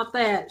talking about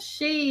that.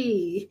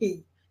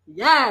 She.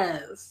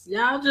 Yes.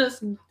 Y'all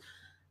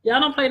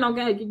don't play no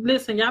game.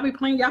 Listen, y'all be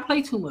playing. Y'all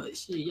play too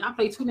much. Y'all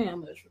play too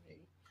damn much for me.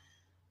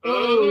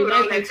 Oh,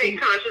 all that fake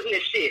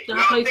consciousness shit. Y'all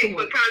fake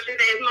for conscious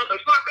ass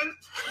motherfuckers.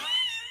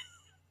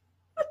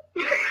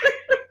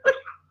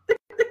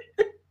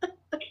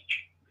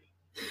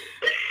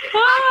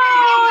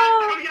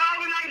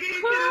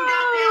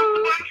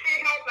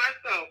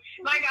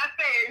 Like I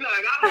said,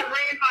 look, I'm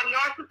raised by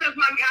narcissists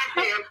my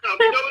goddamn self.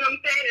 You know what I'm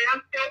saying? And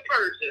I'm still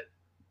Persian.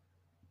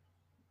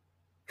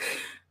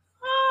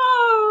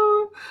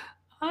 Oh,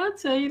 I'll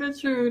tell you the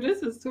truth.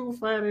 This is too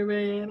funny,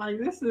 man. Like,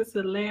 this is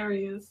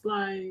hilarious.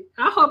 Like,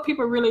 I hope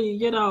people really,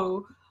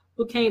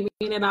 who came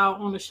in and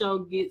out on the show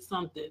get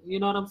something. You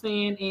know what I'm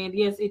saying? And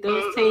yes, it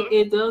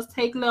does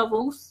take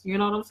levels. You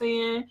know what I'm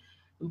saying?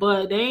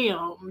 But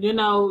damn,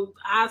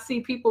 I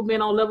see people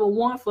been on level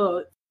 1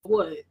 for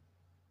what?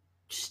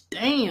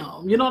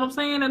 Damn, you know what I'm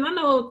saying? And I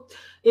know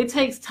it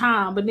takes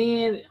time, but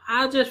then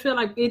I just feel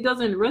like it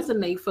doesn't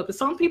resonate because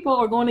some people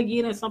are going to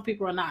get and some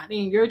people are not,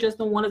 and you're just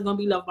the one that's going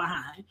to be left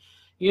behind.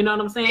 You know what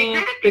I'm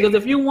saying? Because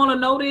if you want to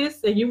know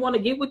this and you want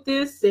to get with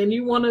this and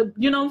you want to,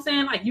 you know what I'm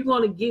saying? Like, you're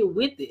going to get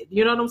with it.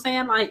 You know what I'm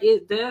saying? Like,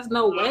 there's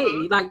no way.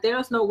 Like,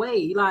 there's no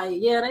way. Like,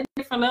 yeah, they're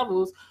different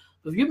levels.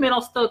 If you've been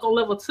stuck on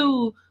level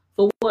 2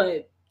 for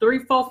what, 3,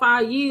 4,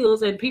 5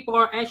 years, and people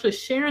are actually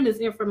sharing this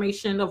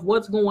information of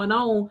what's going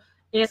on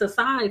in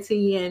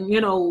society and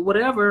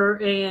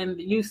whatever, and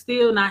you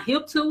still not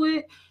hip to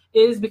it,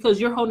 is because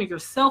you're holding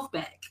yourself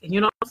back. You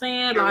know what I'm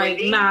saying?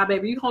 Like, nah,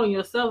 baby, you holding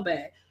yourself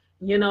back.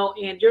 And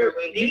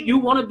you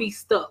want to be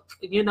stuck.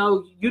 You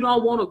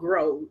don't want to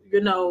grow.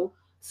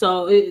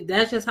 So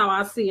that's just how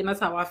I see it, and that's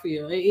how I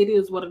feel. It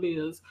is what it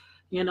is.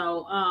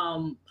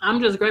 I'm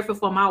just grateful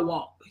for my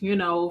walk.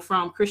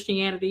 From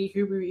Christianity,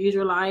 Hebrew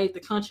Israelite, the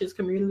conscious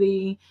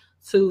community,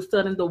 to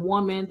studying the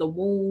woman, the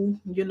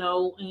womb.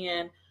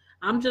 And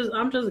I'm just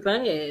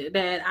glad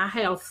that I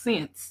have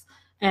sense,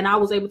 and I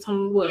was able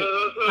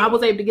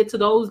to get to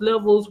those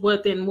levels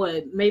within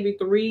maybe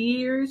 3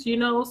 years,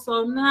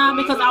 so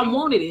because I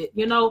wanted it,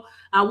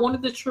 I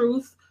wanted the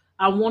truth.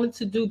 I wanted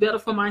to do better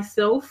for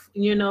myself,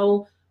 get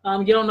on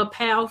the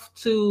path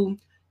to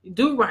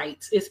do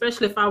right,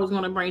 especially if I was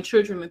going to bring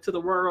children into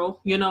the world,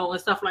 and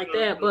stuff like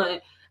that.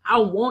 But I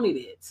wanted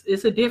it.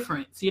 It's a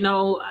difference,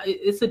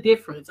 it's a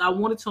difference. I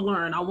wanted to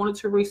learn. I wanted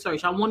to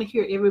research. I want to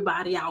hear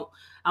everybody out.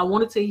 I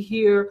wanted to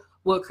hear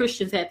what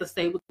Christians had to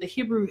say, what the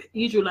Hebrew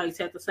Israelites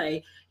had to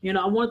say.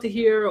 I wanted to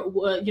hear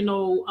what,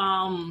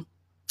 all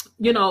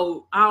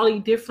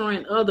the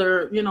different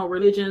other,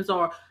 religions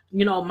or,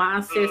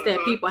 mindsets that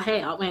people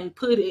have, and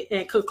put it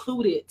and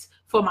conclude it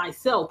for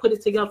myself, put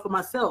it together for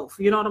myself.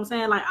 You know what I'm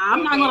saying? Like,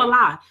 I'm not going to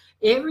lie.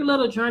 Every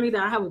little journey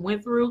that I have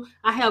went through,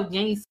 I have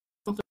gained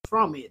something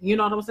from it. You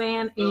know what I'm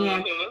saying?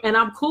 And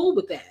I'm cool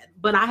with that.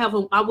 But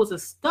I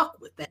wasn't stuck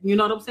with that. You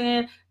know what I'm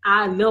saying?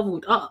 I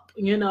leveled up,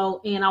 and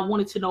I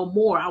wanted to know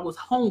more. I was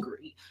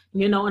hungry,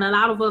 and a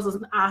lot of us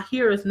out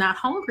here is not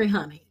hungry,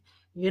 honey,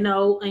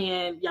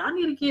 and y'all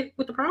need to get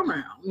with the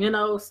program,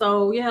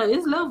 So yeah,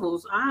 it's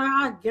levels.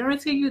 I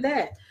guarantee you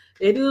that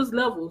it is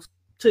levels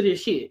to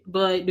this shit.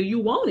 But do you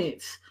want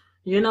it?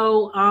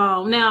 Now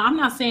I'm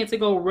not saying to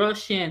go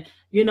rush and,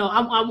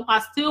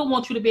 I still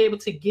want you to be able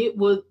to get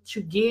what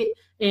you get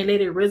and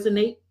let it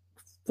resonate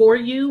for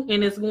you,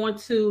 and it's going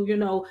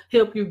to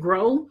help you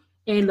grow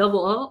and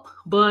level up.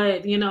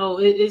 But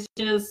it's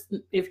just,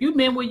 if you've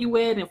been where you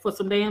at and for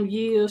some damn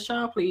years,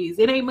 child, please,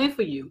 it ain't meant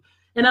for you.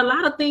 And a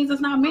lot of things is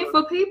not meant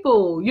for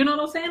people. You know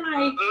what I'm saying?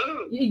 Like,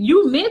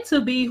 you meant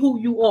to be who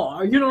you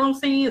are. You know what I'm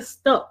saying?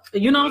 Stuck.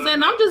 You know what I'm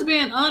saying? I'm just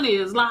being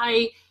honest.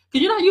 Like,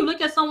 cause you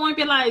look at someone and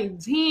be like,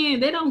 damn,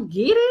 they don't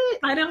get it.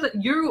 Like,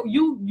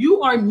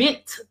 you are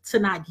meant to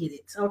not get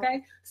it.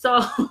 Okay, so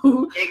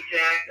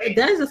exactly,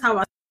 that's just how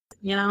I.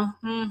 Yeah,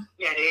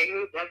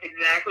 that's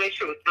exactly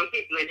true. Some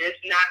people are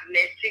just not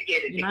meant to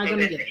get it, because at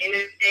the end of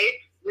the day,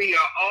 we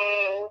are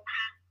all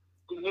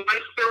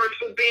one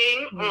spiritual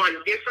being on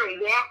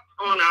different walks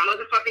on our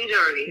motherfucking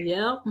journey.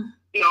 Yep.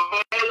 We are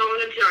all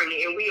on a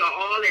journey, and we are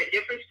all at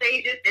different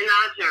stages in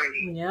our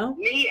journey. Yep.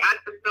 Me, I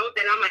just know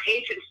that I'm an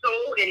ancient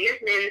soul in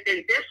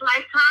this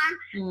lifetime.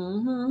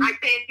 I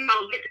can't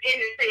get to the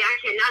end and say I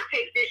cannot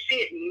take this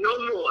shit no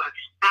more.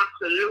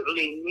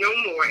 Absolutely no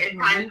more. It's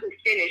time to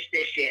finish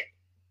this shit.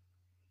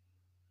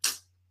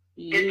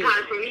 Yeah. It's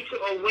time for me to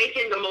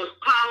awaken the most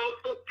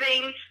powerful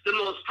thing, the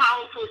most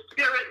powerful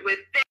spirit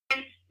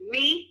within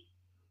me,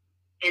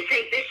 and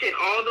take this shit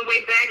all the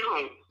way back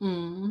home.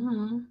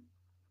 Mm-hmm.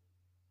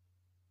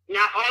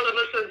 Not all of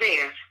us are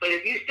there, but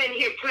if you sitting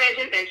here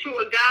present that you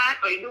a god,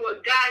 or you a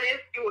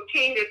goddess, you a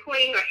king, a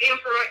queen, or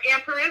emperor,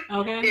 empress,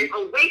 then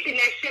awaken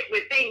that shit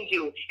within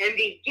you and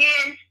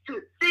begin to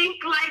think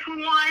like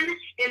one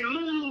and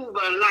move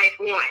like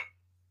one.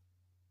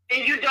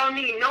 And you don't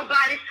need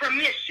nobody's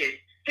permission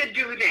to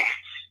do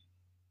that.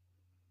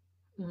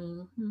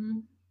 Mm-hmm.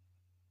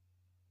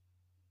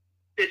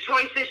 The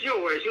choice is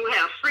yours. You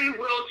have free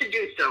will to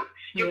do so.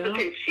 You can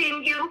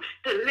continue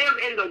to live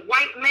in the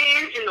white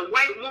man, in the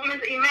white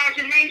woman's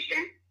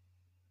imagination,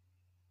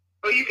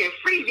 or you can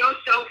free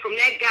yourself from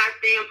that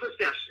goddamn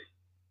perception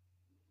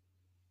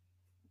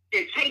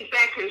and take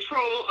back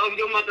control of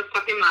your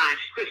motherfucking mind.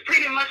 Because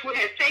pretty much what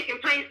has taken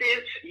place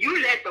is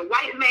you let the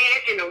white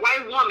man and the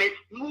white woman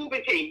move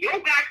into your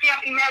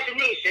goddamn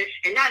imagination,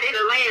 and now they're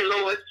the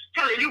landlords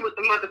telling you what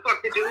the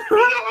motherfucker to do in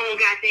your own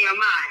goddamn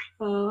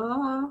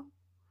mind.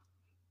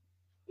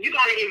 You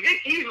gotta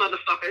evict these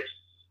motherfuckers.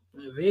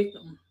 Evict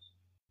them.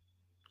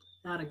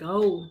 Gotta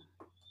go.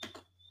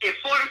 And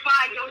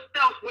fortify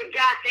yourself with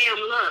goddamn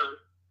love.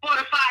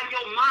 Fortify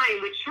your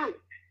mind with truth.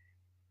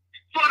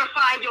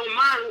 Fortify your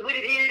mind with what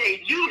it is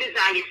that you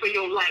desire for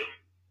your life.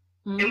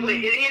 And what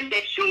it is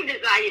that you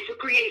desire to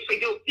create for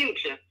your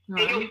future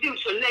and your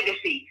future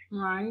legacy.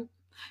 Right.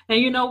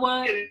 And you know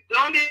what? As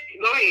long as,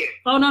 go ahead.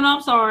 Oh, no,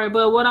 I'm sorry.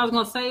 But what I was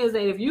going to say is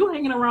that if you're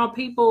hanging around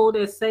people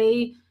that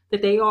say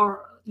that they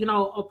are,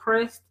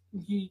 oppressed,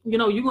 you're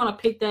going to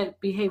pick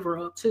that behavior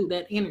up too,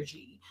 that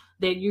energy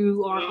that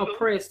you are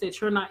oppressed, that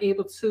you're not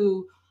able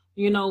to,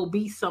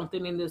 be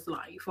something in this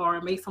life or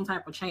make some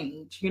type of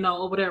change,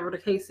 or whatever the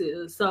case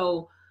is.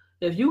 So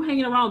if you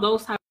hanging around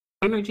those type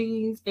of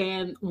energies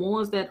and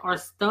ones that are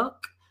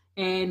stuck,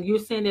 and you're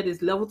saying that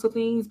it's level to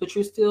things, but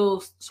you're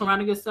still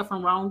surrounding yourself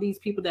around these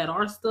people that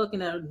are stuck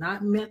and that are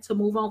not meant to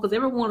move on, because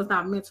everyone is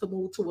not meant to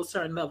move to a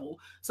certain level.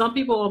 Some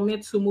people are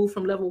meant to move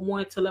from level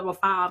 1 to level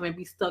 5 and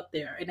be stuck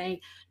there.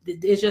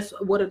 It's just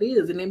what it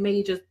is, and it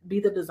may just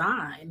be the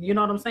design. You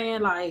know what I'm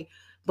saying?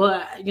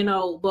 But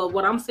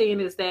what I'm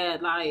saying is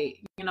that,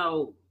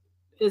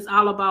 it's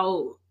all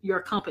about your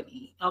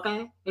company.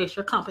 Okay, it's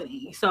your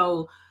company.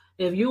 So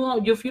if you're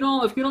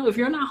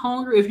not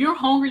hungry, if you're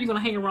hungry, you're gonna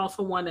hang around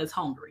someone that's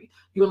hungry.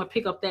 You're gonna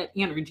pick up that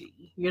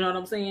energy. You know what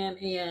I'm saying?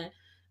 And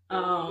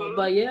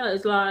but yeah,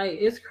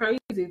 it's crazy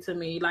to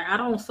me. Like, I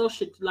don't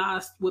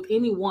socialize with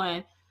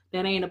anyone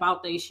that ain't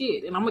about their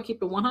shit, and I'm gonna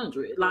keep it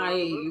 100.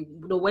 Like,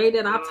 the way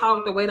that I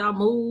talk, the way that I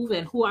move,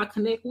 and who I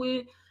connect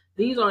with,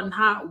 these are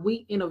not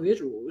weak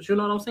individuals. You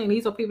know what I'm saying?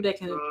 These are people that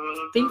can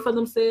think for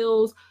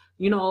themselves.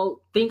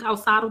 Think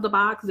outside of the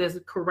box. That's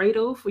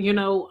creative.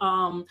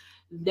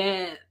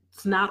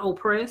 That's not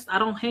oppressed. I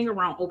don't hang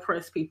around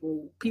oppressed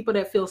people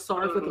that feel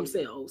sorry for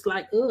themselves.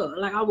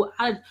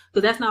 Because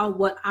that's not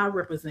what I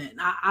represent.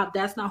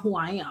 That's not who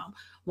I am.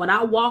 When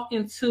I walk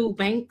into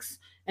banks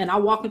and I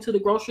walk into the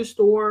grocery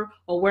store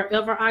or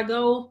wherever I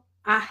go,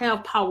 I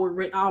have power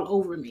written all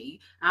over me.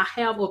 I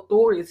have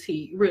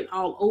authority written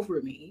all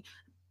over me.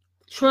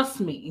 Trust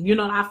me,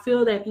 I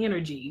feel that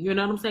energy. You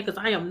know what I'm saying?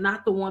 Because I am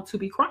not the one to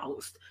be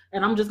crossed,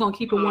 and I'm just gonna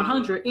keep it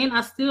 100. And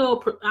I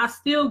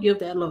still give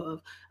that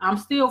love. I'm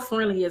still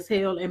friendly as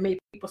hell and make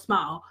people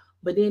smile.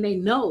 But then they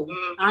know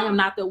I am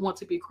not the one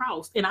to be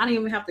crossed, and I didn't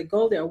even have to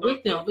go there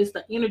with them. It's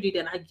the energy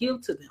that I give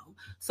to them.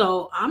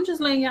 So I'm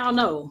just letting y'all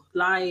know,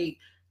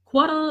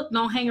 Quetta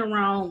don't hang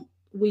around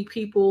weak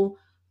people,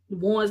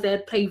 ones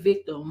that play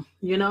victim.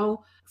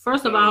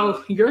 First of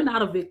all, you're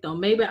not a victim.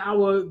 Maybe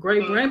our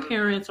great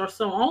grandparents or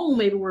so on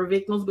maybe were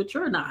victims, but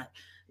you're not.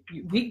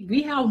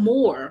 We have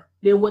more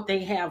than what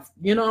they have,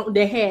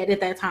 they had at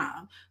that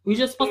time. We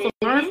just supposed to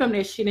learn from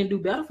that shit and do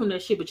better from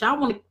that shit. But y'all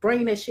want to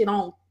bring that shit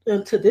on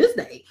to this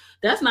day.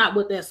 That's not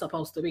what that's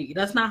supposed to be.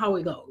 That's not how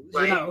it goes,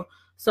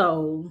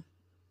 So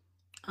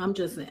I'm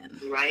just saying.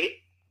 Right.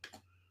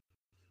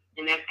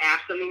 And that's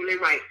absolutely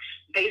right.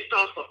 Based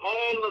off of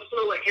all the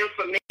flow of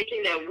information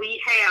that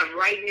we have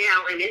right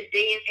now in this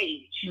day and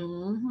age.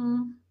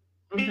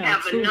 We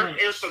have enough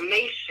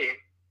information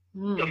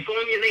to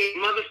formulate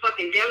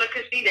motherfucking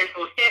delicacy that's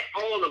going to set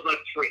all of us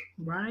free.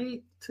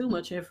 Right? Too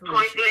much information.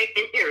 Point blank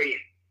and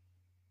period.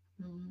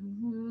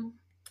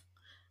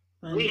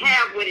 We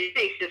have what it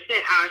takes to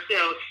set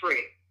ourselves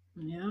free.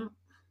 Yeah.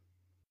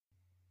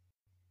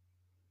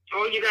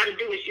 All you got to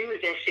do is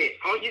use that shit.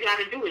 All you got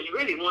to do is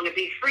really want to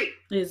be free.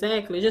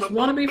 Exactly. Just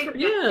want to be free.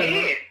 Yeah.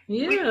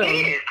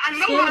 I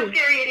know how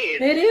scary it is.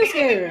 It is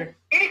scary.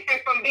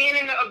 It's from being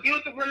in an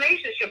abusive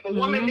relationship. A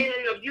woman being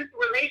in an abusive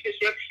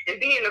relationship and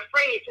being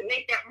afraid to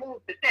make that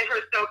move to set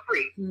herself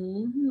free.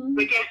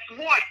 But guess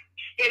what?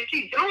 If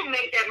she don't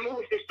make that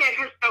move to set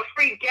herself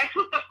free, guess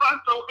what the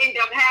fuck gonna end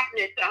up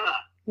happening to her?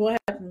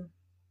 What happened?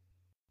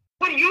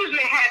 What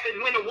usually happens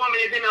when a woman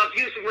is in an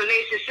abusive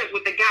relationship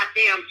with a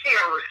goddamn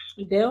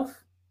terrorist? Death?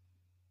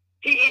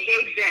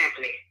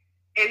 Exactly.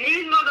 And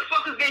these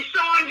motherfuckers been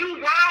showing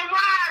you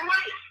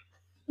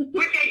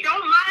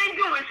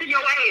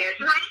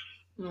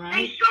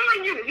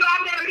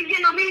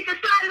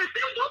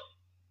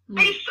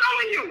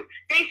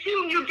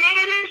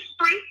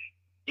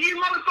These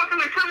motherfuckers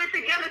are coming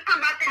together talking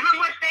about how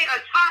much they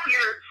are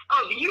tired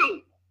of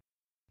you.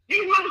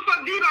 These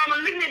motherfuckers, these are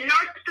malignant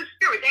narcissist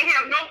spirits. They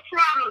have no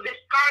problem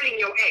discarding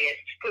your ass.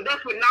 Because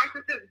that's what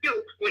narcissists do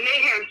when they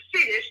have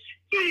finished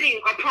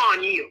feeding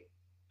upon you.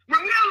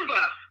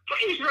 Remember,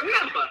 please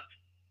remember,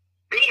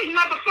 these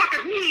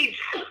motherfuckers need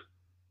you.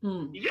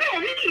 You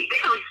don't need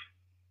them.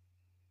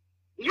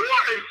 You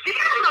are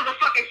their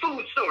motherfucking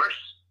food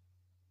source.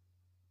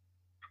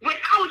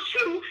 Without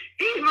you,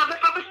 these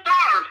motherfuckers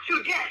starve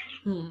to death.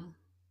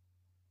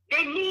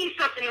 They need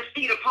something to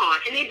feed upon,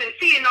 and they've been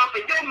feeding off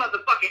of your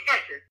motherfucking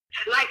essence.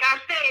 Like I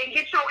said,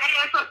 get your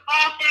ass up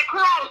off that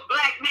cross,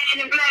 black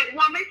man and black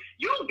woman.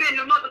 You've been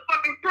the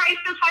motherfucking price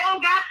this whole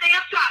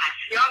goddamn time.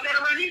 Y'all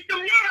better release them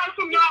nails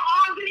from your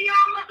arms and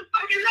your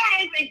motherfucking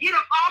legs and get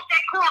up off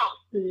that cross.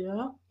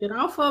 Yeah, get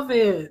off of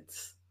it.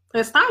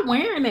 And stop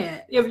wearing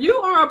that. If you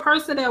are a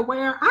person that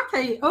wear, I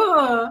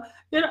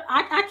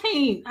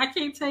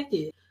can't take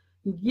it.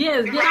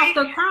 Yes, get off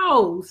the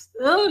cross.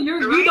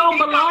 You don't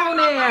belong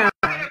there.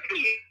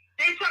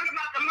 They talking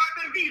about the mark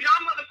of the beast.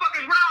 Y'all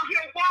motherfuckers around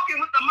here walking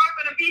with the mark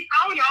of the beast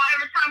on y'all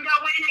every time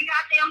y'all wearing that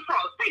goddamn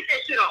cross. Take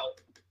that shit off.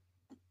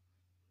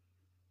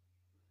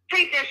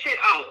 Take that shit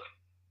off.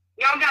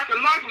 Y'all got the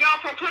mark.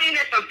 Y'all proclaim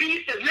that the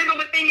beast is living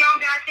within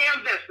y'all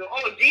goddamn vessel.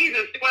 Oh,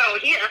 Jesus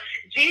dwells here.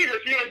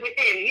 Jesus lives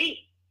within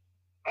me.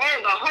 Oh,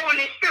 the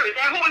Holy Spirit.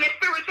 That Holy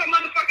Spirit so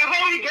motherfucking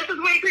holy. This is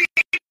what he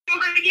created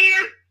over the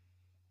years.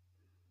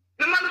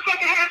 The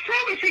motherfucker has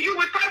proven to you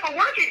what type of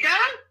work it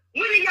does.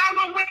 When are y'all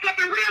gonna wake up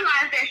and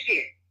realize that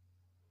shit?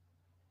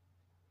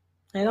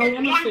 I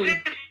don't want to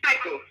see.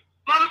 Cycle.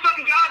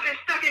 Motherfucker, y'all been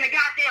stuck in a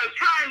goddamn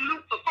time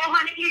loop for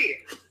 400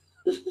 years.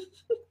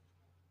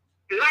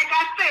 Like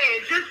I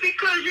said, just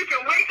because you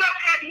can wake up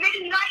at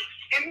midnight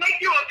and make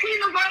you a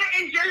peanut butter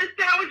and jelly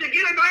sandwich and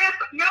get a glass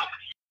of milk,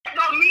 that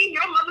don't mean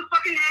your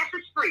motherfucking ass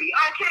is free,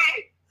 okay?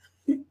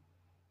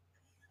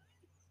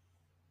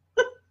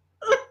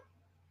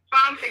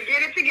 Time to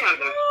get it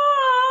together.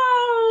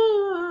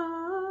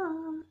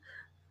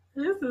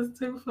 This is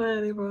too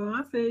funny, bro.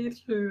 I say it's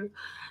true.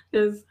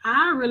 Because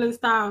I really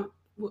stopped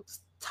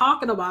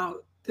talking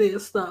about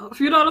this stuff.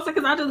 You know what I'm saying?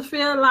 Because I just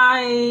feel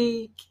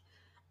like,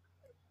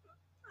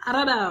 I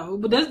don't know.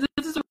 But this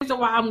is the reason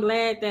why I'm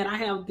glad that I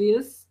have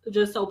this.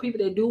 Just so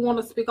people that do want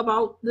to speak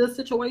about this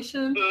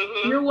situation,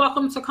 you're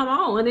welcome to come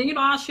on. And then,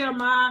 I'll share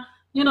my,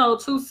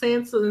 2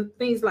 cents and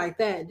things like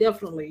that.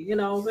 Definitely. You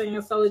know what I'm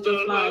saying? So it's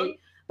just like,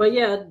 but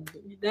yeah,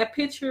 that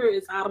picture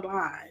is out of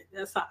line.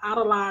 That's an out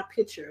of line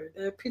picture.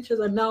 That picture's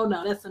a no.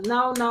 That's a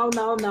no.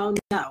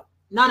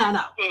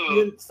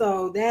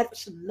 So that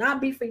should not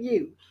be for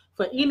you,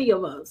 for any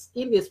of us,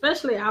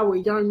 especially our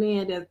young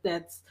man.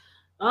 That's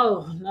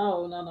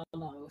no.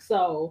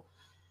 So,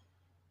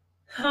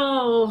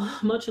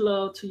 much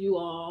love to you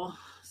all.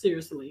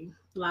 Seriously,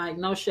 like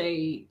no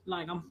shade.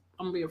 Like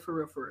I'm being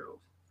for real.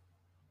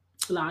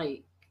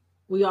 Like,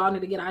 we all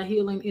need to get our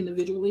healing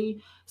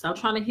individually. Stop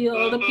trying to heal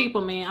other people,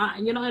 man.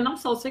 And I'm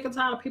so sick and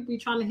tired of people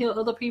trying to heal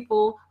other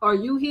people. Or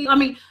you heal. I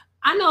mean,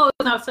 I know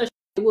it's not such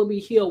it will be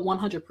healed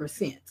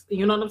 100%.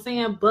 You know what I'm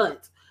saying?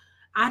 But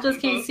I just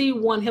can't see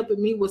one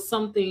helping me with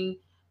something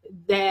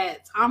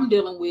that I'm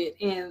dealing with.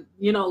 And,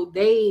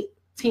 they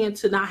tend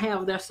to not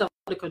have their self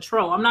under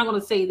control. I'm not going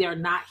to say they're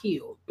not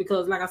healed.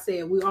 Because, like I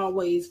said, we're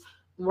always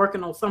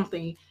working on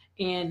something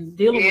and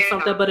dealing with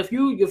something. But if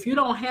you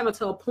don't have it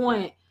to a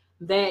point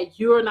that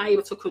you're not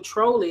able to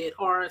control it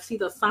or see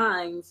the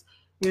signs,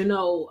 feel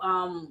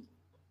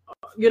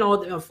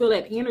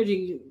that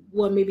energy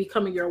what may be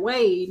coming your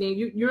way, then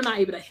you're not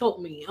able to help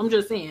me. I'm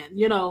just saying,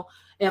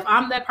 if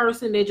I'm that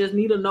person that just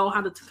need to know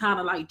how to kind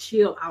of like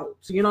chill out,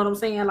 you know what I'm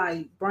saying?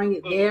 Like bring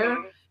it there.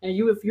 And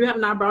if you have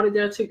not brought it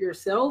there to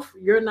yourself,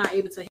 you're not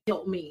able to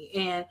help me.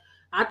 And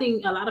I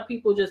think a lot of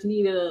people just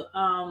need to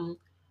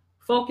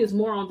focus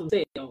more on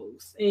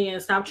themselves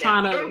and stop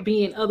trying to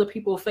be in other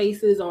people's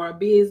faces or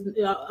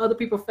other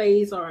people's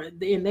face or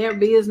in their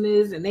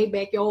business and their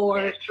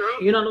backyard. That's true.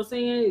 You know what I'm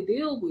saying?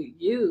 Deal with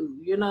you,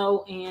 and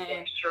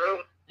that's true.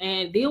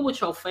 And deal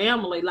with your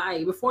family.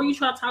 Like before you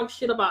try to talk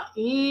shit about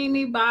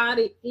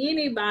anybody,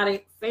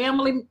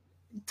 family,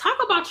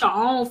 talk about your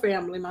own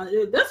family,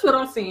 man. That's what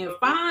I'm saying.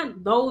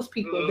 Find those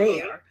people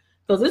there.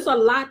 Because there's a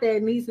lot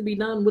that needs to be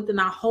done within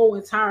our whole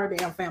entire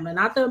damn family.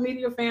 Not the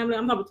immediate family.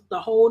 I'm talking about the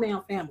whole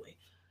damn family.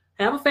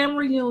 Have a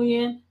family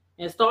reunion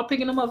and start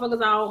picking the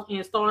motherfuckers out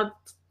and start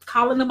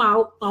calling them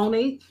out on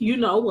it,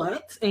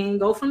 and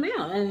go from there.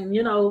 And,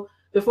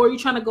 before you're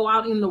trying to go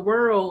out in the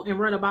world and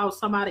run about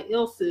somebody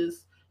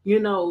else's,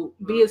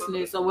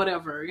 business or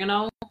whatever,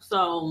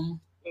 So,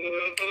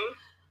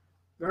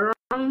 girl,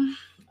 I'm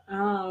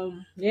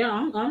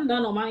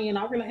done on my end.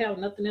 I really have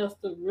nothing else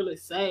to really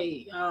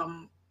say.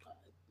 I'm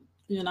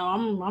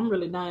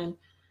really done.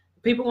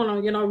 People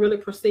want to, really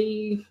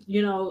proceed,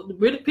 people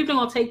are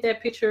going to take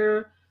that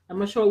picture. I'm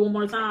going to show one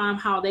more time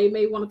how they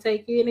may want to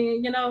take it.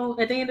 And,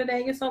 at the end of the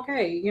day, it's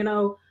okay,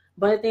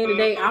 but at the end of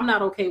the day, I'm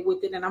not okay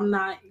with it. And I'm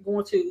not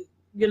going to,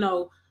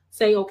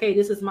 say, okay,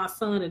 this is my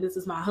son and this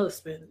is my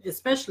husband,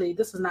 especially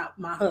this is not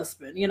my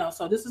husband,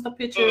 so this is the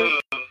picture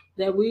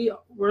that we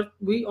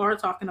are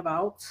talking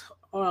about.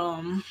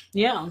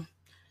 Yeah.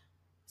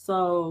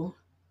 So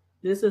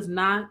this is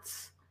not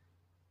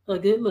a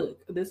good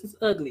look. This is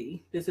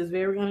ugly. This is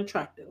very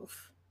unattractive.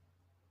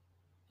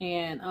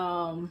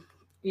 And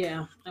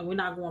yeah, and we're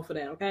not going for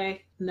that,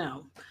 okay?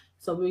 No.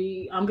 So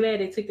I'm glad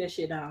they took that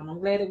shit down. I'm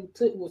glad it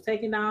was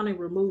taken down and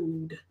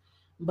removed.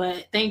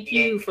 But thank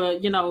you for,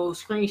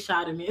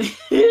 screenshotting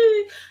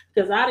it.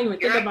 Because I didn't even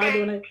think about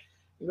doing it.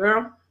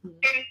 Girl. In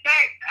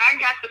fact, I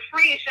got the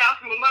screenshot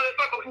from a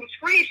motherfucker who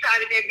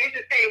screenshotted that bitch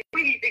and said,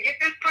 we need to get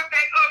this put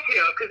back up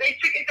here because they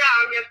took it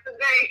down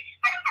yesterday.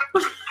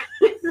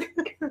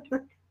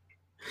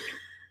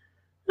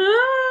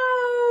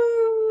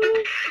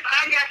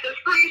 I got the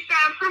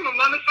screenshot from a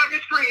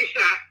motherfucking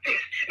screenshot.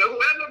 And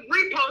whoever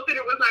reposted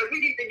it was like, we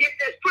need to get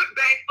this put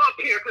back up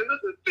here because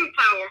this is too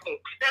powerful.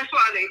 That's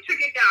why they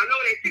took it down. No,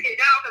 they took it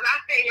down because I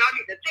think y'all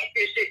need to take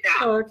this shit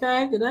down.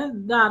 Okay,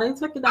 they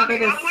took it down. I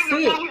wasn't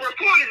the one who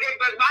reported it,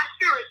 but my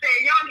spirit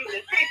said y'all need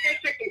to take this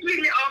shit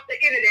completely off the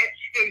internet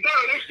and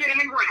bury this shit in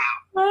the ground.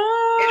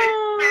 And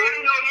I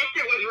didn't know that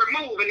shit was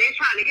removed and they're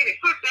trying to get it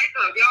put back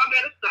up. Y'all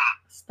better stop.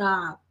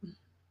 Stop.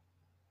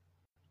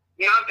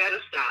 Y'all better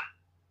stop.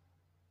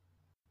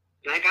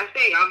 Like I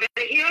say, y'all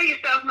better heal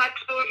yourself, my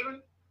children.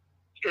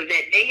 Because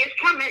that day is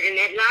coming and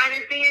that line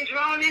is being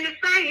drawn in the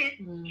sand.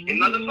 Mm-hmm. And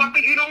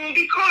motherfucker, you don't want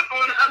to be caught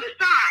on the other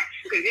side.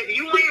 Because if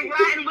you ain't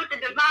riding with the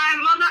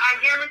divine mother, I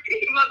guarantee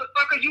you,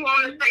 motherfucker, you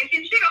on the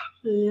sinking ship.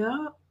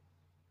 Yeah.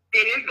 And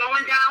it's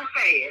going down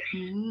fast.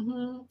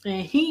 Mm-hmm.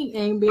 And he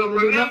ain't being able to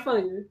do nothing for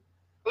you.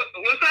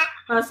 What's that?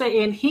 I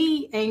say, and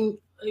he ain't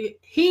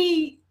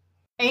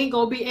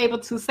gonna be able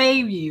to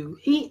save you.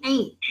 He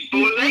ain't.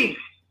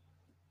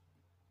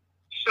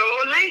 So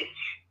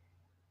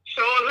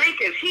late,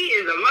 because he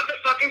is a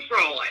motherfucking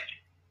fraud.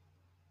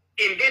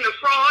 And been a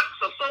fraud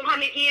for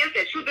 400 years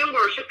that you've been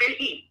worshiping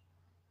he.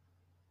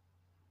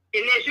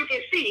 And as you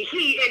can see,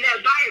 he in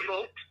that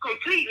Bible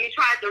completely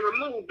tried to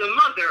remove the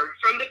mother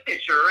from the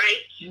picture,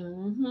 right?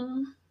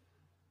 Mm-hmm.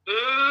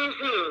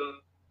 Mm-hmm.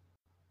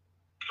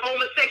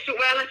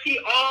 Homosexuality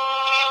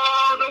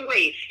all the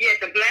way. Yeah,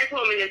 the black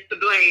woman is to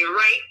blame,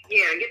 right?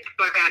 Yeah, get the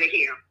fuck out of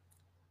here.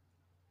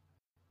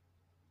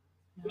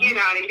 Get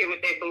out of here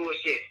with that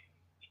bullshit.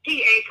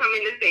 He ain't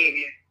coming to save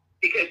you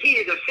because he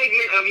is a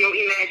figment of your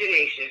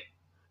imagination.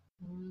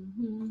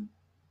 Mm-hmm.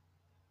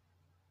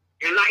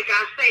 And like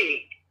I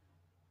say,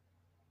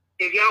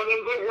 if y'all want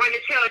to go run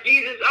and tell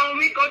Jesus on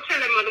me, go tell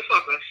that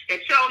motherfucker.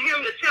 And tell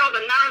him to tell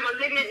the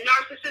non-malignant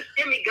narcissist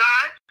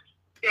demigod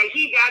that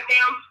he's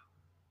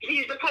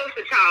the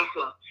poster child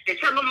for. And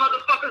tell them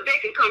motherfuckers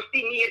they can come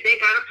see me if they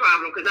got a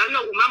problem. Because I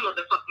know who my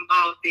motherfucking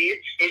boss is.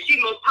 And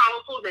she more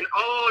powerful than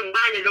all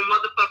 9 of them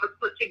motherfuckers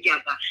put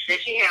together. And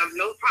she have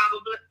no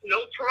problem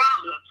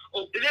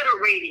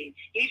obliterating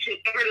each and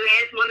every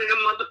last one of them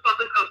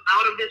motherfuckers up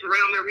out of this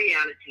realm of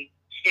reality.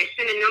 And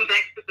sending them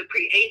back to the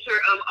creator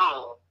of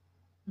all.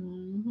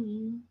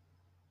 Mm-hmm.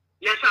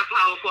 That's how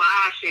powerful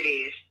our shit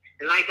is.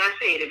 And like I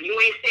said, if you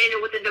ain't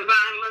standing with the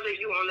divine mother,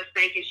 you on the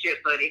stinking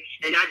shit, buddy.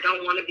 And I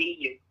don't want to be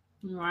you.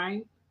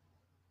 Right.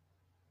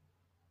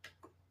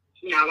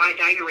 Now I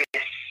digress.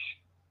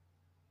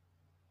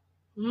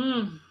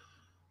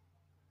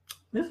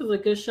 This is a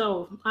good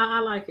show. I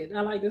like it.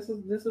 I like this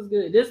is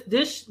good.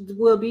 This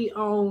will be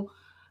on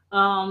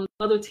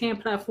other 10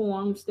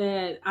 platforms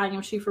that I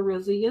Am She For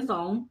Real Z is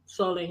on.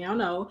 So that y'all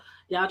know.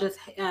 Y'all just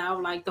have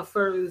like the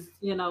first,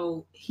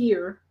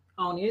 here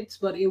on it,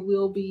 but it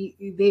will be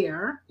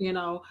there,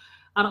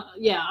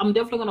 I'm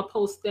definitely gonna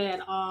post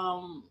that.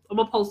 I'm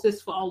gonna post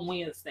this on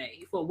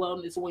Wednesday for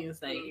Wellness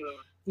Wednesday.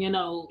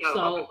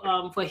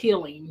 Mm-hmm. For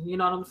healing, you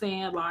know what I'm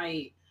saying?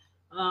 Like,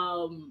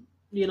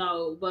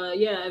 but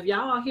yeah, if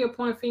y'all are here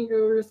pointing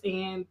fingers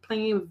and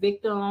playing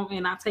victim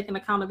and not taking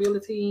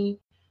accountability,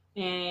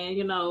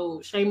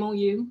 and shame on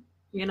you,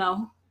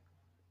 I'm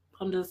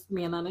just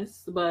being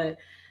honest. But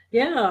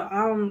yeah,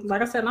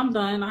 like I said, I'm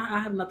done. I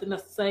have nothing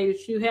else to say.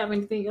 Did you have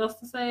anything else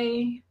to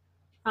say,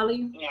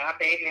 Ali? Yeah,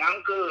 baby,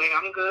 I'm good.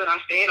 I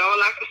said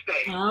all I can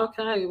say.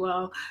 Okay,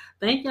 well,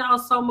 thank y'all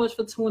so much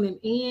for tuning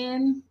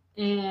in.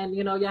 And,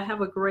 y'all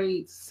have a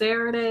great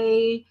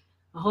Saturday.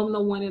 I hope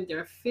no one in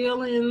their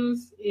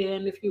feelings.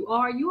 And if you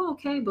are, you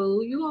okay,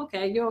 boo. You're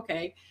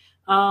okay.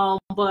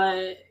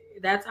 But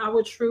that's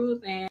our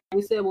truth. And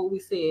we said what we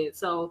said.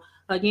 So,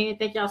 again,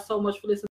 thank y'all so much for listening.